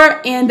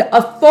power and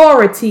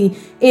authority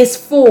is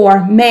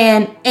for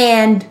man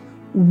and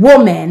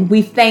woman.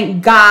 We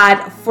thank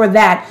God for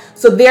that.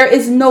 So there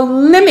is no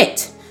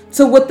limit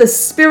to what the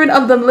Spirit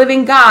of the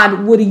living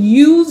God would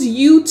use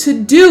you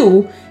to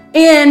do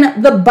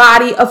in the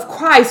body of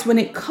Christ when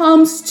it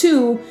comes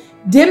to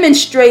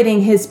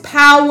demonstrating his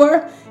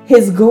power,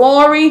 his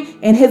glory,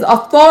 and his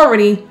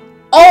authority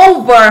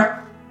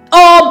over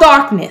all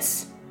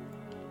darkness.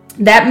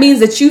 That means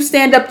that you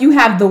stand up, you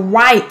have the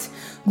right,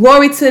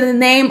 glory to the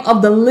name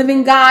of the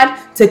living God,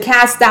 to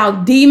cast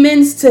out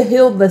demons, to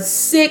heal the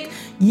sick.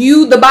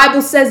 The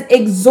Bible says,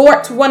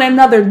 exhort one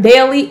another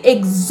daily,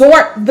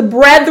 exhort the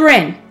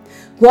brethren.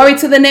 Glory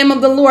to the name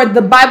of the Lord.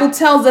 The Bible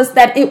tells us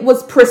that it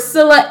was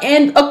Priscilla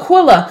and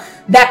Aquila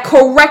that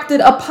corrected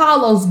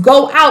Apollos.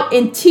 Go out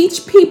and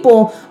teach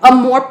people a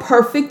more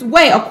perfect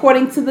way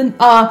according to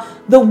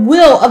the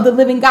will of the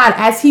living God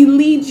as he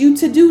leads you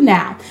to do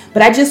now.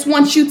 But I just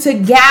want you to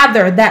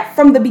gather that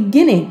from the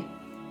beginning,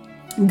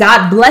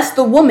 God blessed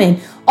the woman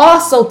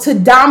also to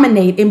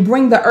dominate and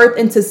bring the earth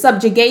into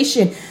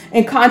subjugation.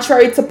 And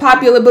contrary to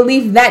popular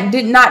belief, that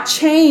did not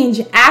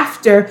change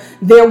after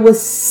there was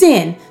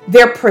sin.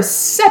 Their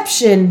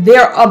perception,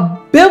 their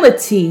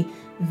ability,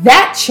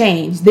 that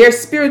changed. Their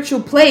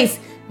spiritual place,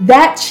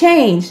 that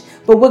changed.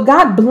 But what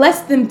God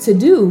blessed them to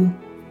do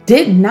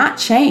did not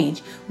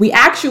change. We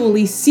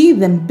actually see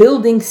them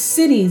building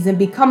cities and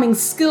becoming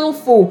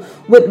skillful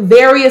with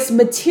various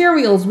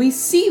materials. We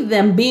see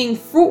them being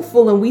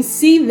fruitful and we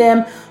see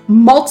them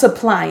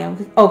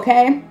multiplying.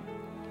 Okay?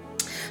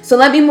 So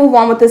let me move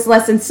on with this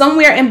lesson.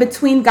 Somewhere in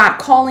between God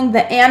calling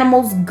the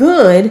animals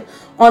good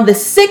on the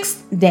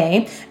sixth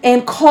day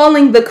and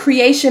calling the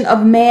creation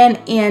of man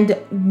and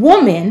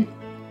woman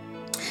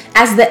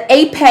as the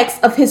apex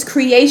of his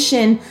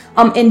creation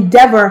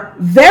endeavor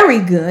very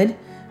good,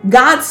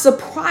 God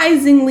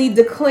surprisingly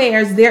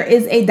declares there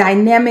is a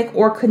dynamic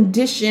or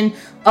condition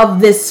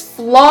of this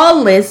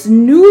flawless,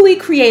 newly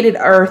created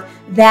earth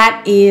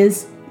that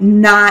is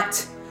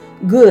not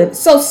good.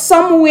 So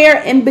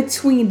somewhere in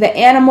between the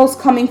animals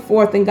coming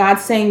forth and God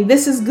saying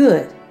this is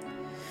good,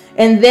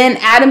 and then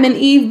Adam and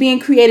Eve being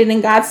created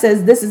and God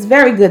says this is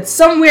very good,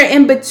 somewhere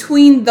in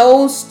between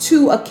those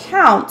two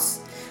accounts,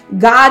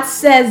 God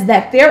says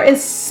that there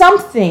is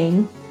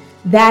something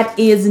that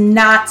is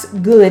not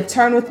good.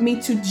 Turn with me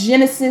to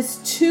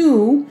Genesis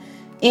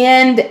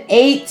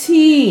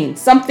 2:18.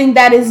 Something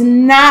that is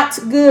not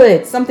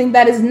good. Something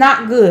that is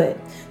not good.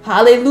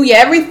 Hallelujah.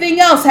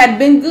 Everything else had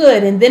been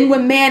good. And then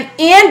when man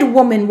and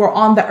woman were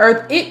on the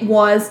earth, it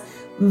was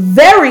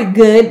very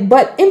good.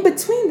 But in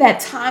between that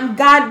time,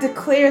 God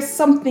declares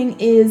something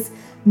is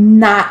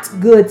not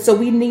good. So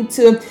we need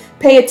to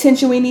pay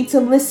attention. We need to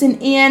listen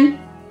in.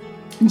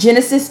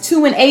 Genesis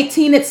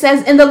 2:18, it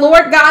says, and the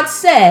Lord God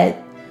said,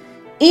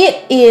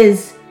 it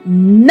is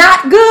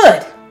not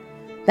good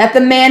that the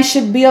man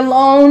should be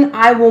alone.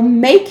 I will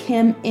make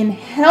him an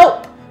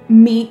help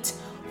meet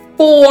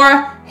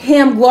for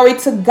him. Glory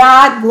to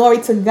God, glory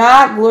to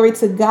God, glory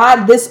to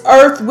God. This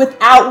earth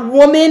without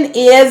woman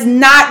is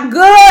not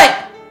good.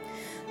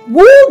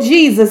 Woo,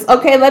 Jesus.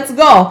 Okay, let's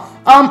go.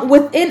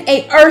 Within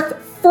a earth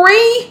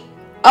free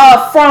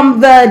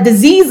from the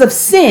disease of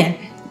sin.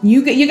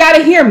 You got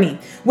to hear me.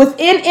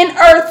 Within an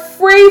earth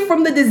free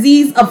from the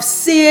disease of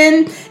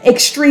sin,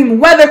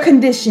 extreme weather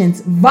conditions,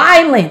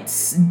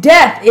 violence,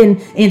 death,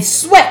 and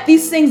sweat.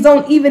 These things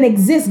don't even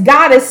exist.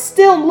 God is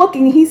still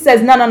looking. He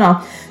says,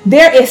 no.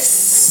 There is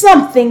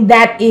something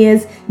that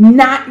is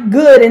not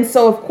good. And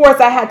so, of course,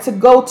 I had to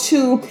go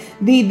to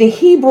the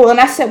Hebrew, and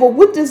I said, well,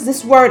 what does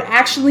this word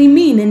actually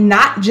mean? And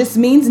not just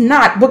means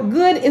not, but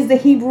good is the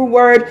Hebrew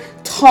word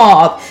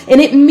tov,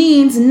 and it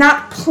means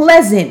not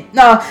pleasant,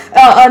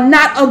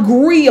 not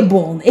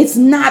agreeable. It's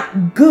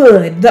not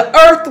good. The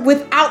earth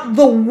without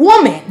the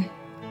woman,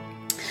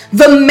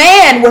 the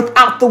man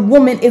without the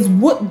woman, is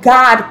what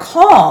God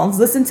calls,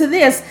 listen to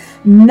this,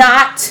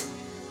 not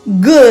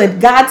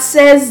good. God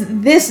says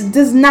this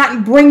does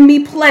not bring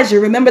me pleasure.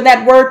 Remember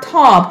that word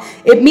tov.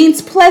 It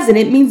means pleasant.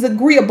 It means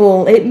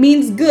agreeable. It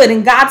means good.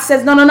 And God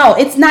says, no,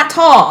 it's not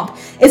tov.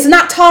 It's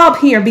not tov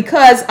here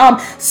because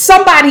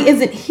somebody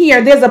isn't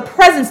here. There's a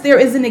presence. There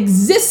is an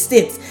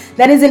existence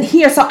that isn't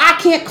here. So I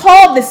can't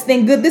call this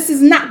thing good. This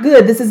is not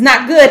good. This is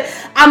not good.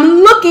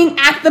 I'm looking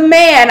at the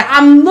man.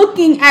 I'm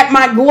looking at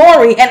my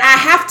glory. And I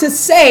have to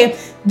say,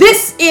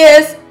 this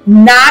is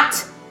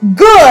not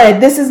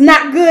good. This is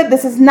not good.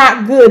 This is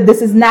not good.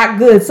 This is not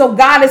good. So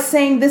God is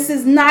saying this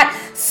is not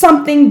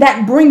something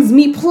that brings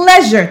me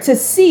pleasure to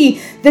see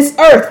this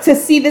earth, to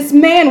see this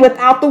man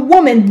without the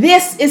woman.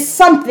 This is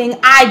something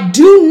I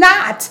do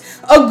not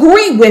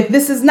agree with.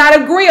 This is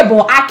not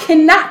agreeable. I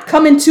cannot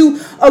come into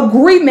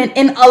agreement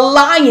and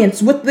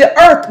alliance with the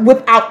earth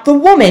without the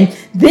woman.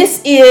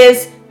 This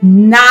is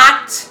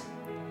not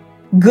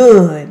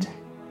good.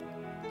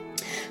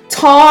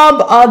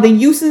 Tob, the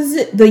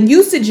usages,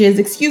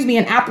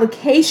 and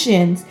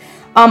applications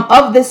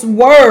of this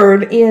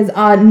word is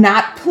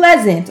not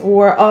pleasant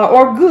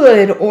or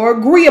good or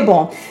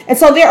agreeable. And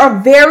so there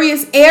are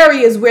various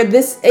areas where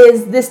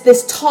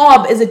this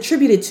tob is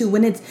attributed to.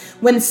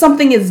 When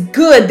something is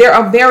good, there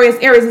are various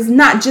areas. It's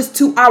not just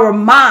to our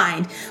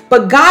mind,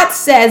 but God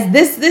says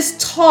this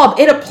tob,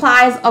 it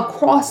applies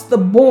across the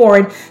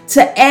board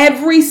to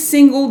every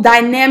single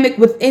dynamic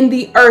within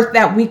the earth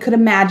that we could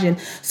imagine.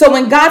 So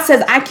when God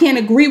says, I can't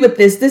agree with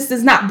this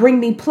does not bring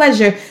me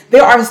pleasure,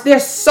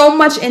 there's so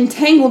much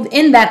entangled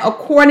in that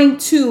according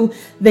to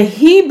the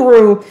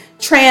Hebrew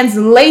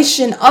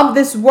translation of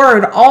this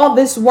word, all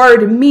this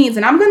word means.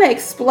 And I'm going to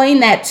explain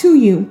that to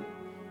you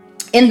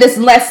in this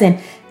lesson.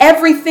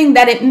 Everything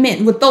that it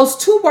meant with those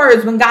two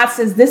words, when God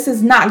says this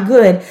is not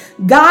good,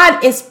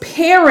 God is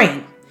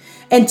pairing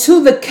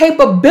into the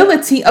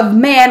capability of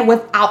man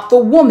without the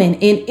woman,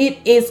 and it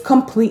is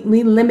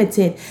completely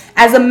limited.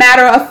 As a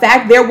matter of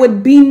fact, there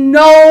would be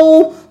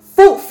no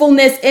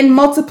fruitfulness and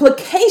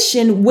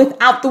multiplication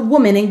without the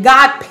woman. And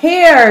God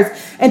pairs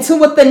into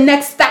what the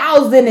next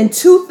 1,000 and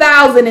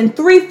 2,000 and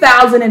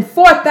 3,000 and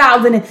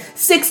 4,000 and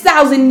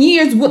 6,000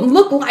 years would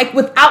look like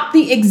without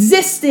the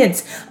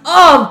existence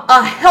of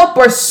a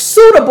helper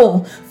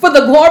suitable for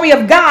the glory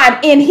of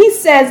God. And he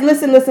says,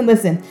 listen,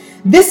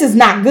 this is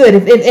not good.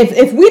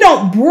 If we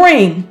don't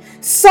bring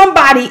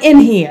somebody in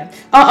here,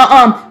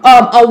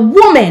 a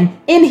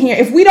woman in here,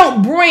 if we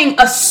don't bring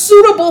a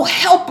suitable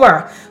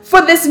helper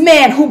for this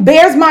man who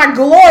bears my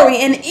glory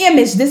and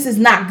image, this is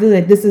not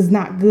good. This is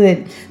not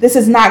good. This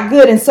is not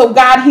good. And so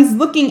God, he's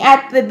looking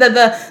at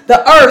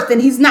the earth, and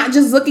he's not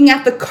just looking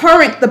at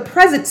the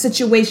present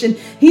situation.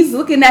 He's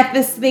looking at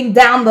this thing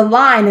down the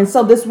line. And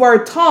so this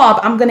word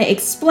tob, I'm going to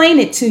explain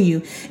it to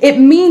you. It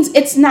means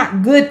it's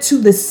not good to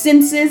the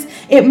senses.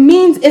 It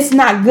means it's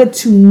not good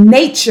to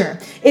nature.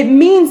 It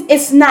means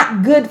it's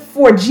not good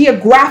for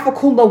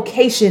geographical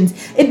locations.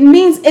 It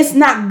means it's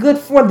not good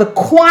for the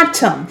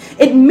quantum.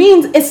 It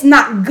means it's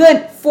not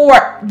good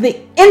for the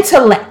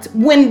intellect.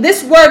 When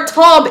this word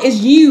tob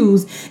is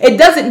used, it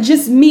doesn't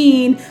just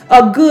mean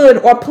a good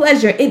or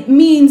pleasure. It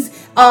means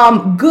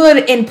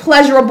good and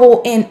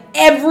pleasurable in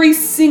every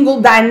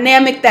single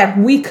dynamic that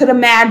we could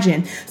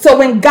imagine. So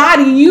when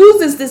God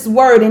uses this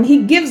word and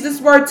he gives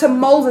this word to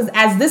Moses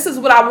as this is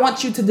what I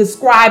want you to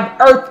describe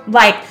earth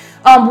like,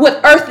 what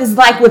earth is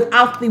like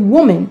without the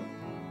woman,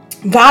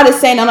 God is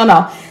saying,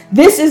 no.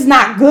 This is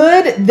not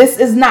good. This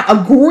is not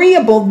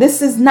agreeable.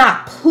 This is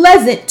not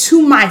pleasant to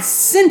my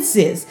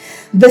senses.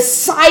 The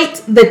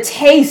sight, the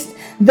taste,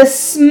 the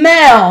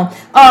smell,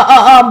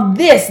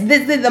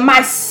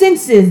 my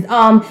senses,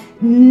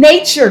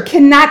 nature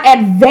cannot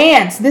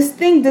advance. This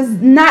thing does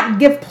not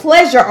give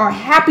pleasure or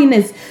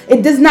happiness.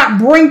 It does not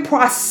bring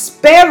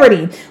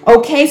prosperity.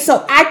 Okay,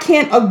 so I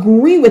can't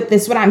agree with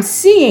this. What I'm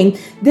seeing,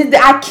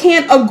 I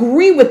can't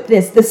agree with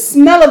this. The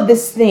smell of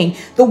this thing,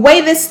 the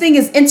way this thing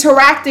is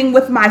interacting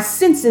with my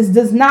senses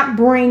does not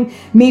bring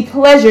me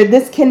pleasure.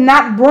 This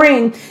cannot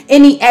bring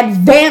any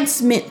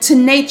advancement to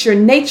nature.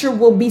 Nature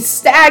will be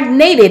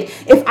stagnated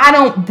if I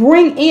don't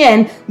bring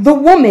in the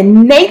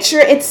woman.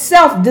 Nature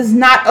itself does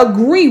not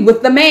agree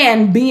with the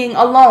man being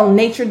alone.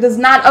 Nature does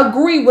not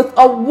agree with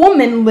a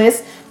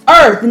womanless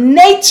earth.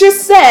 Nature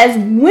says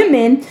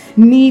women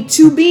need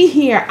to be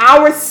here.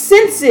 Our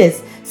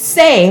senses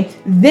say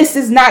this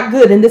is not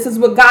good. And this is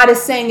what God is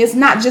saying. It's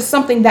not just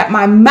something that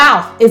my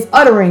mouth is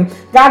uttering.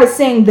 God is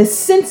saying the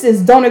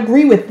senses don't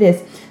agree with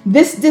this.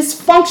 This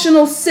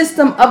dysfunctional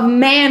system of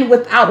man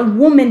without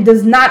woman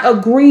does not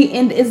agree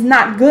and is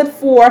not good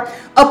for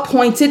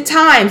appointed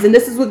times. And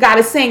this is what God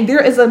is saying.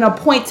 There is an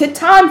appointed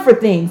time for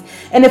things.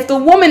 And if the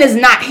woman is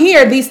not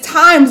here, these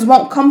times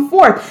won't come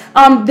forth.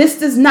 This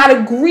does not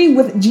agree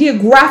with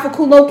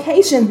geographical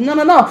locations. No.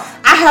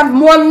 I have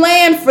more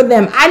land for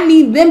them. I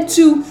need them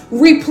to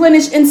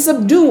replenish and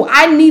subdue.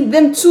 I need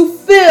them to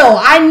fill.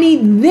 I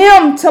need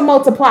them to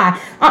multiply.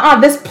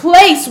 This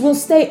place will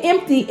stay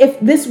empty if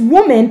this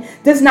woman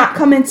does not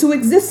come into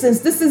existence.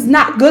 This is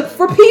not good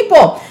for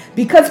people,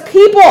 because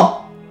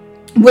people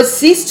would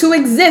cease to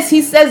exist.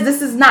 He says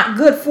this is not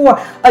good for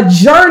a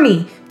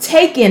journey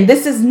taken.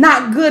 This is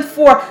not good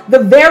for the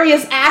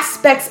various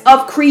aspects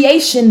of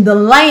creation, the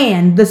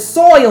land, the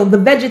soil, the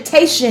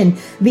vegetation,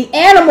 the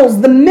animals,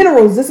 the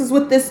minerals. This is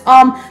what this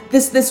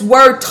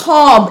word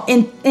taub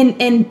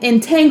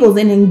entangles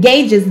and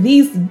engages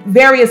these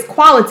various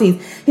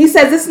qualities. He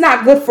says it's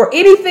not good for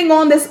anything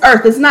on this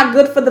earth. It's not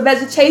good for the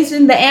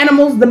vegetation, the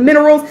animals, the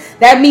minerals.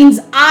 That means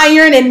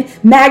iron and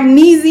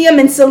magnesium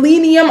and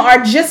selenium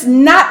are just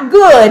not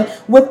good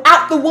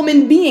without the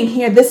woman being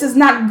here. This is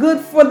not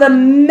good for the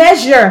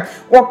measure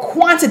or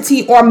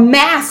quantity or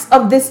mass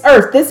of this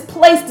earth. This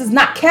place does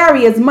not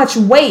carry as much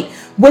weight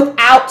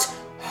without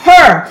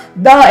her.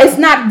 It's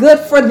not good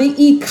for the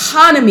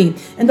economy.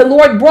 And the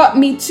Lord brought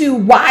me to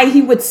why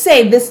he would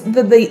say this,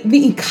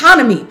 the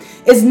economy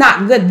is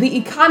not good. The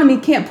economy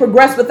can't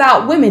progress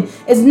without women.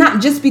 It's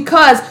not just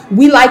because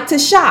we like to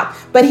shop,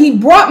 but he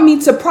brought me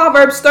to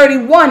Proverbs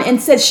 31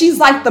 and said she's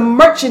like the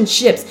merchant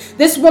ships.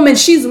 This woman,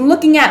 she's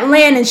looking at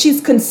land and she's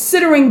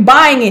considering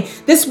buying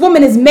it. This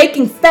woman is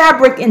making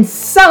fabric and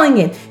selling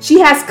it. She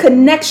has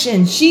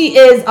connections. She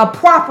is a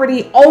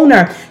property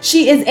owner.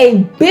 She is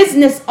a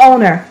business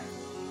owner.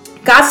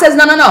 God says,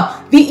 no.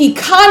 The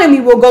economy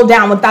will go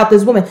down without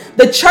this woman.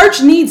 The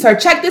church needs her.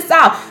 Check this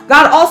out.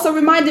 God also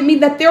reminded me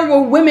that there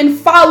were women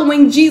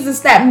following Jesus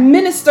that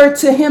ministered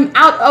to him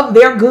out of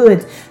their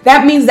goods.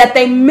 That means that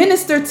they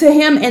ministered to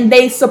him and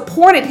they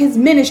supported his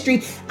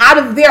ministry out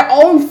of their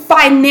own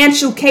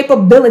financial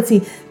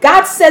capability.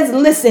 God says,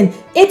 listen,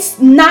 it's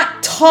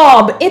not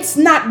taub. It's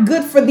not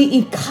good for the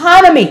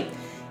economy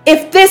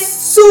if this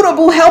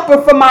suitable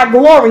helper for my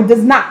glory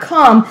does not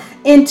come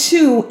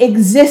into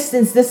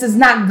existence. This is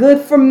not good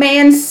for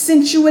man's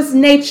sensuous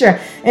nature.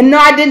 And no,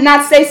 I did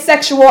not say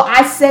sexual.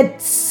 I said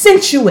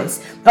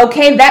sensuous.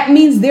 Okay, that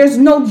means there's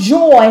no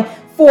joy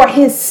for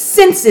his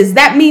senses.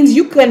 That means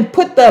you can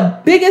put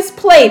the biggest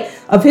plate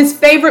of his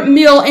favorite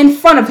meal in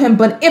front of him,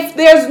 but if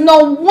there's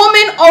no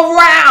woman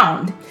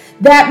around,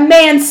 that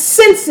man's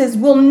senses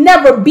will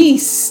never be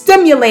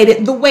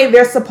stimulated the way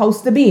they're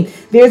supposed to be.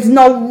 There's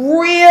no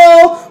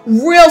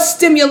real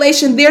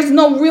stimulation. There's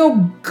no real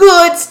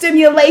good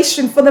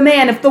stimulation for the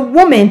man if the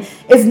woman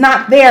is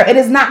not there. It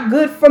is not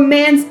good for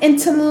man's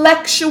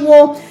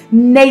intellectual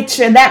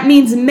nature. That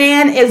means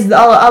man is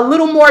a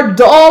little more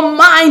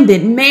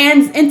dull-minded.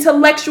 Man's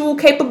intellectual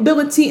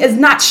capability is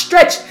not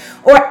stretched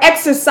or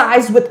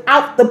exercised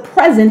without the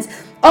presence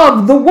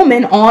of the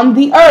woman on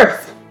the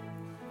earth.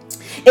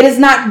 It is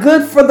not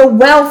good for the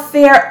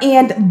welfare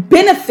and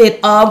benefit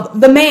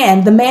of the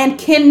man. The man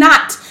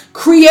cannot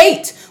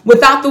create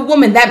without the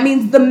woman. That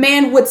means the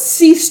man would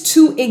cease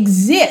to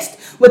exist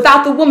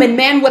without the woman.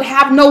 Man would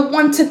have no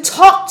one to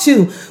talk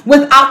to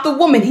without the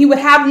woman. He would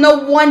have no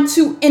one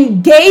to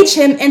engage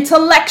him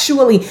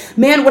intellectually.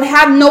 Man would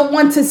have no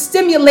one to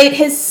stimulate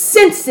his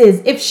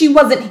senses if she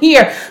wasn't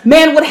here.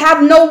 Man would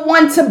have no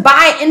one to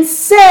buy and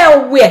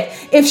sell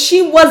with if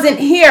she wasn't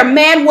here.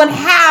 Man would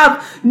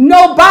have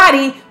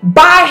nobody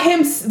by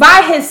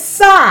his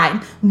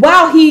side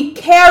while he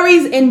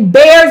carries and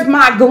bears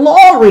my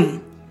glory.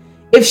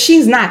 If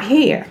she's not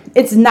here,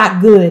 it's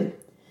not good.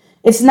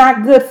 It's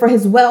not good for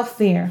his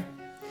welfare.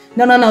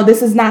 No.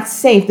 This is not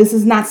safe. This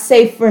is not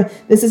safe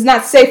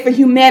for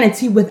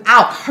humanity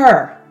without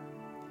her.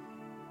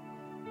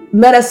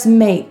 Let us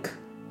make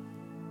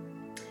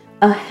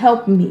a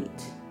helpmeet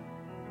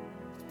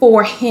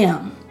for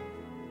him.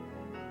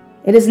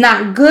 It is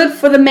not good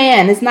for the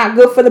man. It's not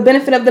good for the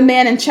benefit of the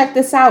man. And check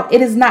this out.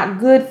 It is not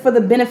good for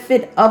the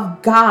benefit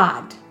of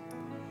God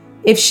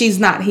if she's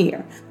not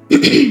here.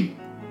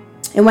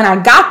 And when I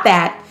got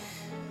that,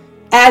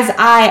 as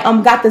I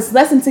got this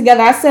lesson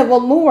together, I said, well,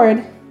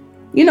 Lord,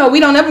 we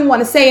don't ever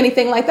want to say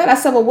anything like that. I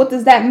said, well, what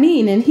does that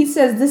mean? And he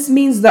says, this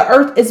means the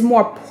earth is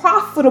more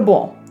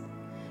profitable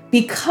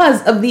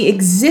because of the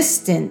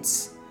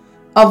existence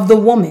of the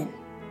woman.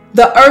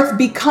 The earth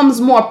becomes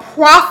more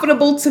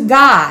profitable to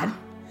God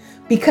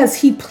because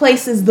he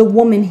places the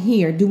woman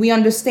here. Do we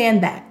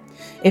understand that?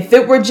 If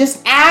it were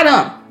just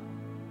Adam,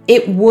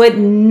 it would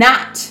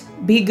not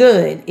be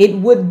good. It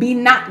would be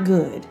not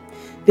good.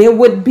 There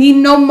would be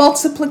no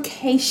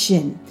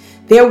multiplication.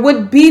 There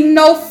would be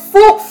no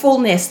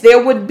fruitfulness.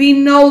 There would be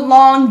no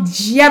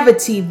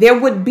longevity. There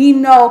would be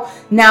no,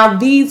 now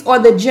these are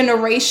the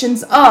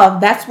generations of.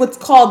 That's what's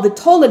called the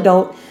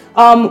Toledot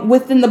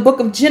within the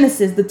book of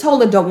Genesis, the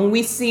Toledot. When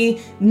we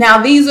see,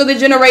 now these are the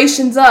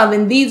generations of,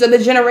 and these are the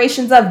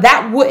generations of,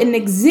 that wouldn't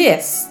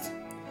exist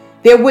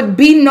There would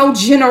be no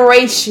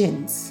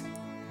generations.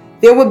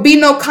 There would be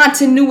no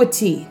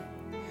continuity.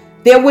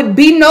 There would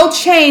be no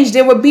change.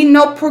 There would be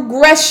no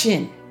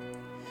progression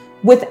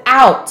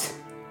without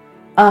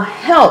a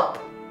help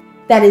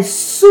that is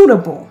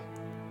suitable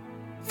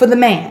for the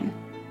man.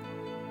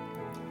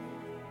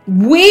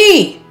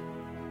 We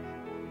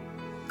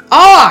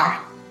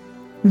are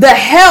the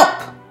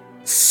help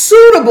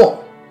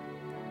suitable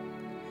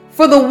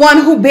for the one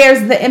who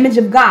bears the image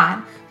of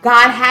God.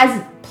 God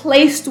has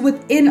placed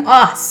within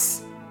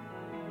us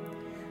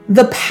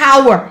the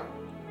power,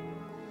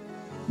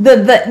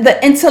 the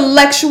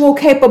intellectual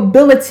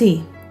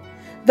capability,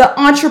 the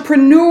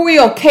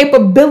entrepreneurial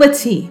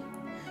capability,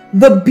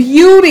 the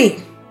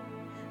beauty,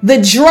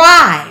 the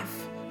drive,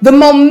 the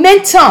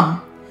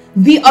momentum,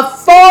 the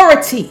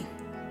authority,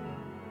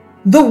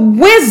 the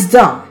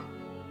wisdom,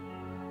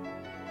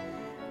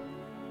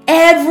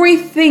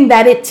 everything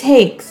that it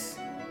takes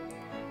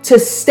to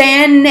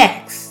stand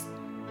next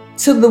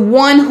to the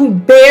one who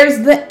bears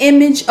the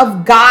image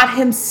of God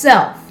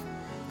himself.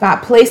 God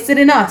placed it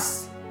in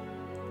us.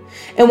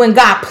 And when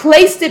God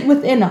placed it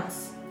within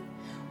us,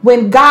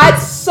 when God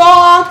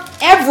saw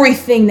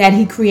everything that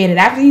he created,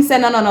 after he said,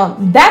 no,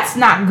 that's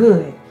not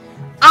good,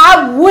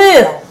 I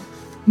will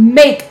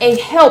make a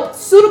help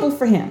suitable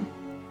for him.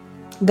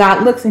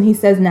 God looks and he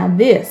says, now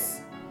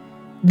this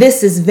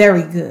is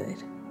very good.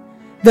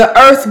 The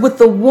earth with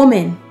the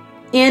woman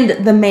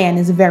and the man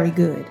is very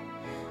good.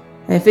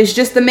 If it's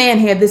just the man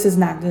here, this is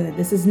not good.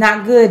 This is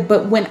not good.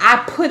 But when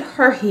I put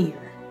her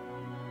here,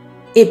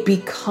 it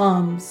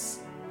becomes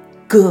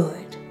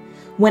good.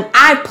 When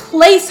I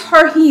place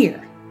her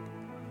here,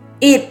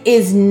 it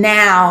is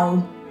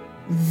now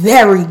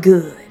very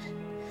good.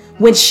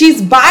 When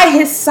she's by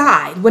his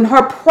side, when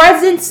her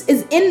presence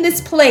is in this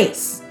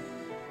place,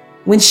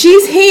 when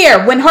she's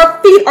here, when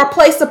her feet are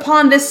placed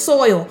upon this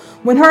soil,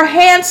 when her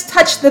hands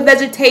touch the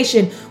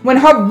vegetation, when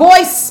her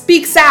voice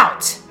speaks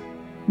out,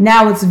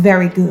 now it's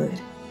very good.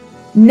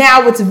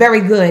 Now it's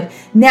very good.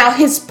 Now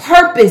his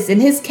purpose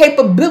and his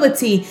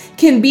capability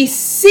can be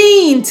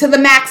seen to the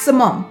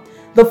maximum,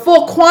 the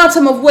full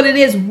quantum of what it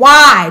is.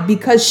 Why?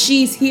 Because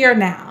she's here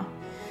now.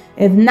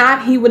 If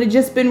not, he would have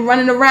just been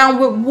running around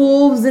with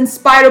wolves and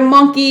spider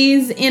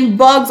monkeys and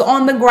bugs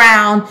on the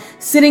ground,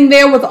 sitting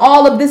there with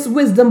all of this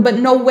wisdom, but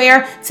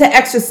nowhere to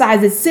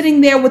exercise it, sitting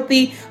there with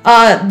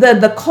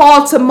the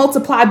call to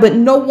multiply, but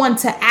no one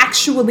to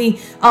actually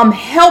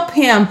help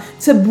him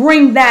to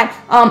bring that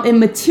and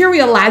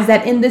materialize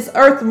that in this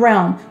earth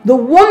realm. The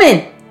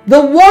woman,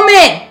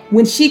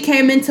 when she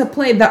came into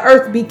play, the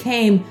earth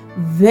became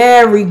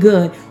very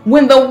good.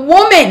 When the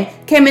woman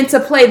came into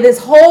play, this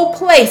whole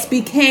place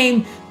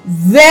became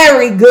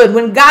very good.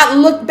 When God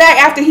looked back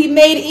after he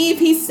made Eve,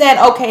 he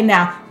said, okay,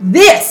 now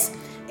this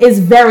is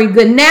very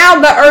good.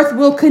 Now the earth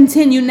will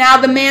continue. Now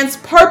the man's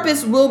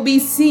purpose will be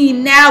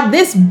seen. Now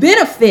this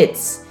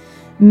benefits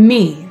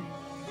me.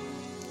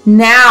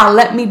 Now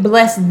let me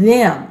bless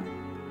them.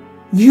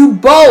 You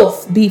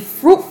both be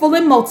fruitful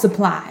and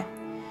multiply.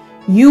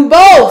 You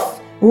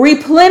both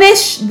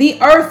replenish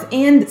the earth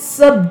and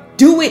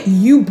subdue it.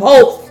 You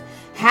both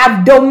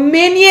have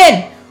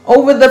dominion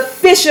over the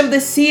fish of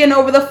the sea and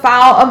over the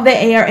fowl of the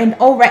air and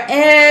over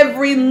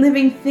every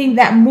living thing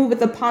that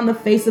moveth upon the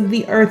face of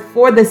the earth.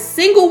 For the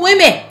single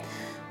women,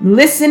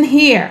 listen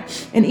here,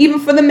 and even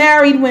for the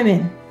married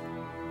women,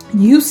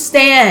 you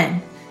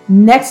stand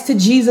next to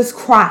Jesus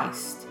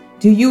Christ.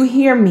 Do you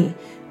hear me?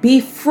 Be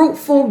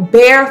fruitful,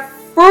 bear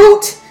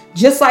fruit,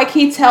 just like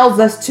he tells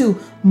us to.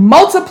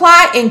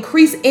 Multiply,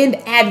 increase, and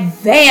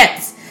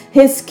advance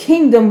his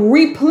kingdom.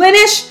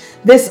 Replenish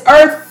this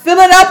earth, fill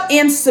it up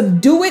and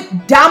subdue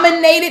it,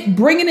 dominate it,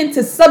 bring it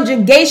into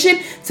subjugation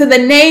to the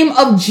name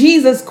of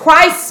Jesus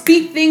Christ.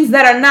 Speak things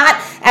that are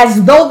not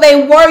as though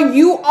they were.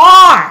 You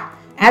are,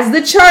 as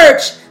the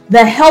church,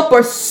 the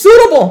helper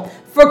suitable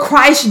for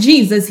Christ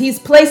Jesus. He's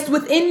placed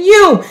within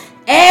you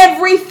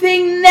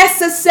everything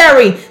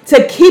necessary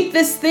to keep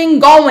this thing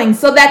going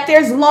so that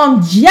there's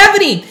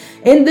longevity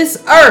in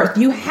this earth.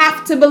 You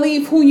have to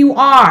believe who you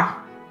are.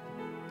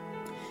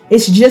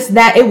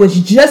 It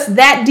was just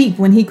that deep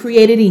when he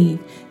created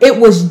Eve. It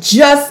was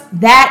just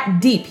that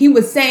deep. He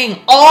was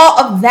saying all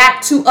of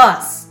that to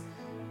us.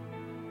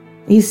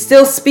 He's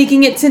still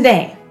speaking it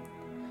today.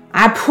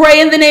 I pray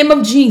in the name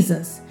of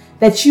Jesus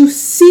that you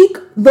seek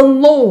the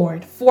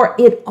Lord for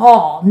it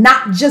all,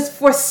 not just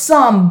for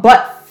some,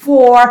 but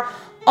for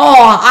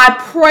all. I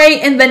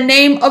pray in the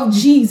name of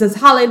Jesus,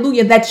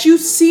 hallelujah, that you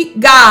seek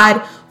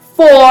God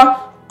for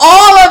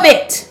all of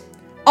it,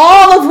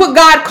 all of what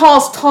God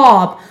calls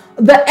Taub.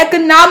 The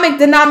economic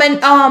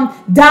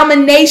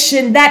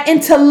domination, that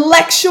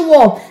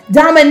intellectual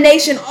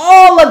domination,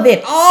 all of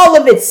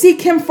it.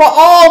 Seek him for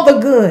all the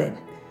good.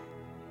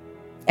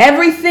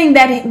 Everything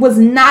that was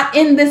not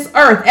in this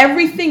earth,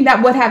 everything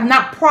that would have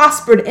not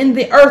prospered in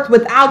the earth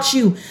without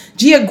you,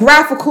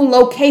 geographical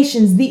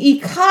locations, the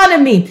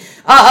economy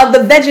of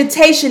the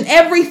vegetation,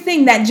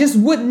 everything that just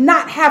would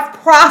not have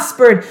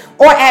prospered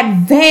or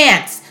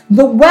advanced.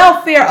 The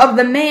welfare of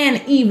the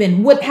man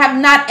even would have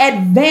not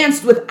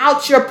advanced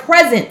without your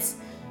presence.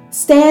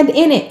 Stand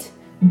in it.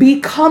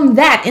 Become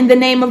that in the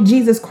name of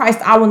Jesus Christ,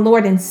 our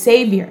Lord and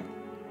Savior.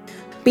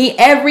 Be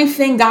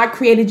everything God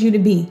created you to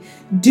be.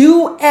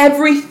 Do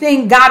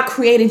everything God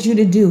created you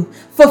to do.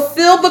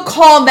 Fulfill the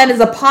call that is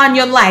upon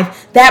your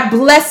life. That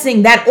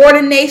blessing, that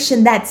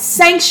ordination, that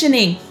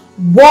sanctioning.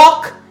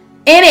 Walk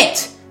in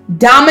it.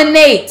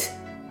 Dominate.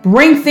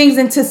 Bring things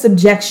into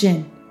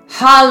subjection.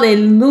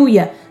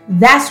 Hallelujah.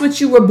 That's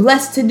what you were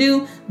blessed to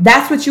do.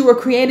 That's what you were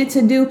created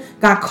to do.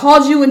 God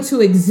called you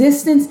into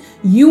existence.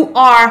 You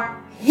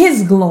are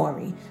His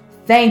glory.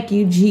 Thank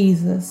you,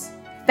 Jesus.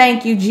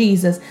 Thank you,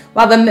 Jesus.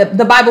 While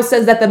the Bible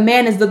says that the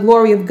man is the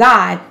glory of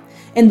God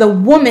and the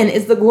woman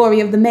is the glory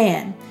of the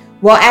man.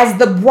 Well, as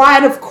the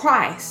bride of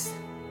Christ,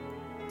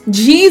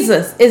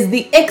 Jesus is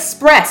the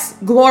express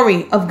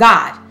glory of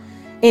God.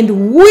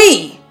 And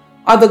we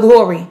are the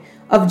glory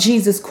of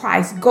Jesus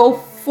Christ. Go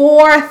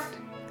forth,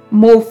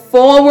 move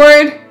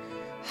forward.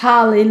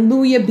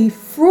 Hallelujah. Be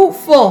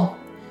fruitful,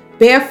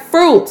 bear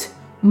fruit,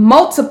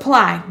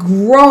 multiply,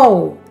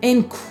 grow,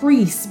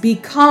 increase,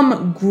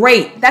 become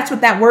great. That's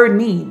what that word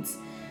means.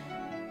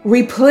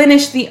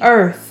 Replenish the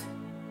earth,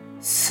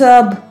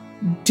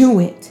 subdue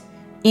it,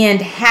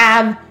 and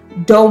have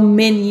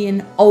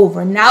dominion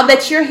over. Now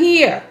that you're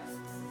here,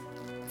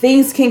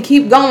 things can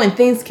keep going.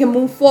 Things can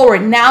move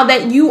forward. Now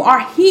that you are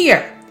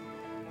here,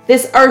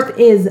 this earth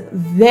is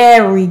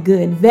very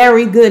good,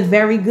 very good,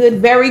 very good,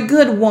 very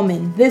good,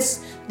 woman.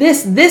 This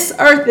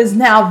earth is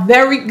now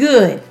very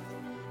good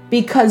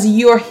because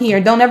you're here.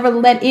 Don't ever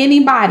let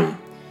anybody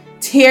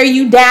tear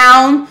you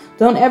down.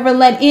 Don't ever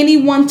let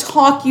anyone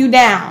talk you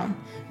down.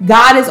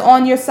 God is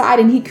on your side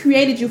and He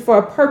created you for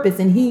a purpose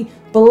and He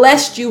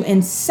blessed you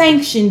and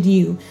sanctioned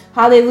you.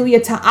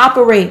 Hallelujah. To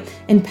operate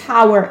in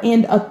power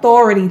and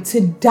authority,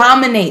 to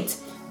dominate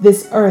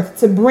this earth,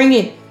 to bring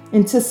it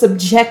into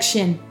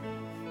subjection.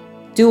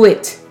 Do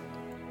it.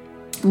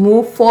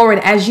 Move forward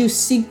as you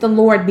seek the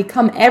Lord.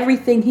 Become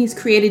everything He's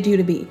created you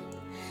to be.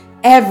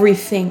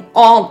 Everything,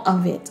 all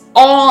of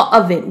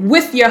it,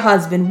 with your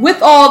husband,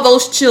 with all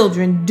those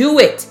children. Do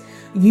it.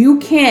 You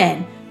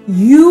can.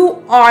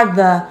 You are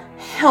the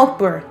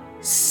helper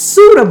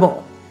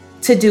suitable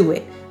to do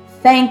it.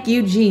 Thank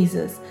you,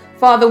 Jesus.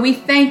 Father, we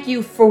thank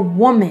you for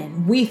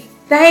woman. We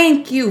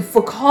thank you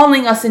for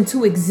calling us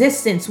into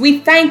existence. We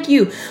thank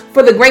you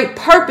for the great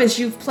purpose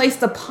you've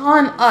placed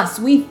upon us.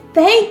 We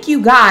thank you,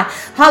 God,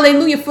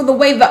 hallelujah, for the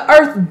way the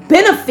earth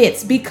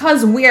benefits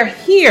because we're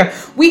here.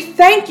 We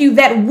thank you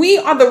that we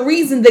are the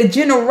reason the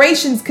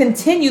generations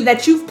continue,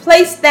 that you've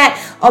placed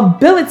that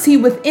ability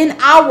within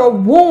our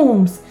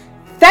wombs.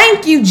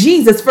 Thank you,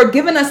 Jesus, for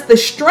giving us the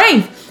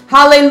strength,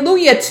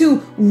 hallelujah,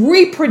 to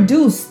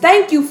reproduce.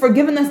 Thank you for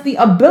giving us the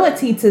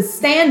ability to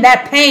stand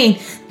that pain.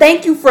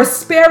 Thank you for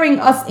sparing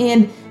us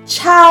in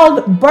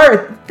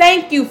childbirth.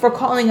 Thank you for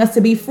calling us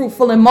to be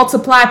fruitful and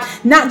multiply,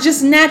 not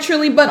just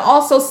naturally, but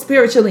also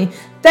spiritually.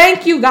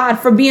 Thank you, God,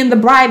 for being the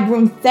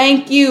bridegroom.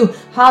 Thank you,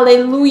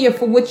 hallelujah,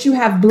 for what you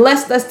have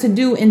blessed us to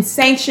do and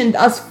sanctioned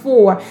us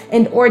for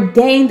and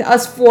ordained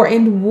us for.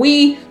 And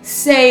we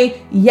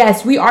say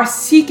yes. We are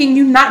seeking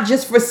you, not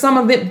just for some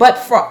of it, but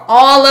for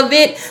all of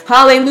it.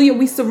 Hallelujah.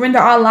 We surrender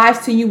our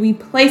lives to you. We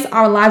place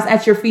our lives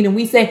at your feet and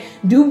we say,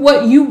 do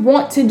what you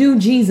want to do,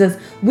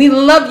 Jesus. We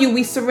love you.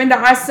 We surrender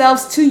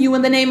ourselves to you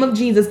in the name of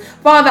Jesus.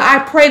 Father, I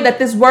pray that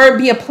this word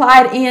be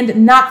applied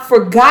and not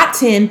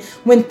forgotten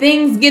when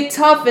things get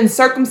tough and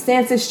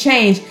circumstances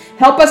change.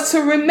 Help us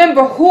to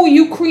remember who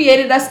you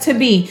created us to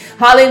be.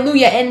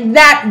 Hallelujah. And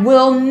that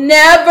will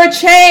never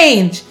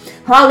change.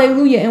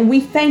 Hallelujah. And we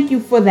thank you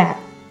for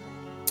that.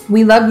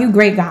 We love you,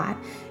 great God.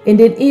 And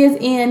it is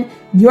in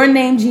your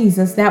name,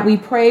 Jesus, that we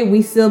pray.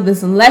 We seal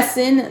this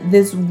lesson,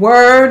 this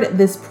word,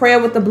 this prayer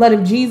with the blood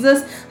of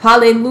Jesus.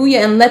 Hallelujah.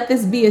 And let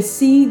this be a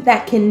seed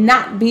that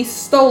cannot be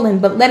stolen,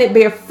 but let it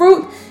bear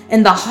fruit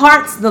in the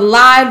hearts, the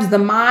lives, the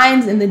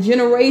minds, and the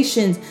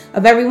generations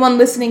of everyone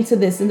listening to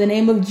this. In the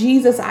name of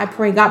Jesus, I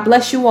pray. God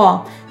bless you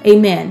all.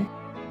 Amen.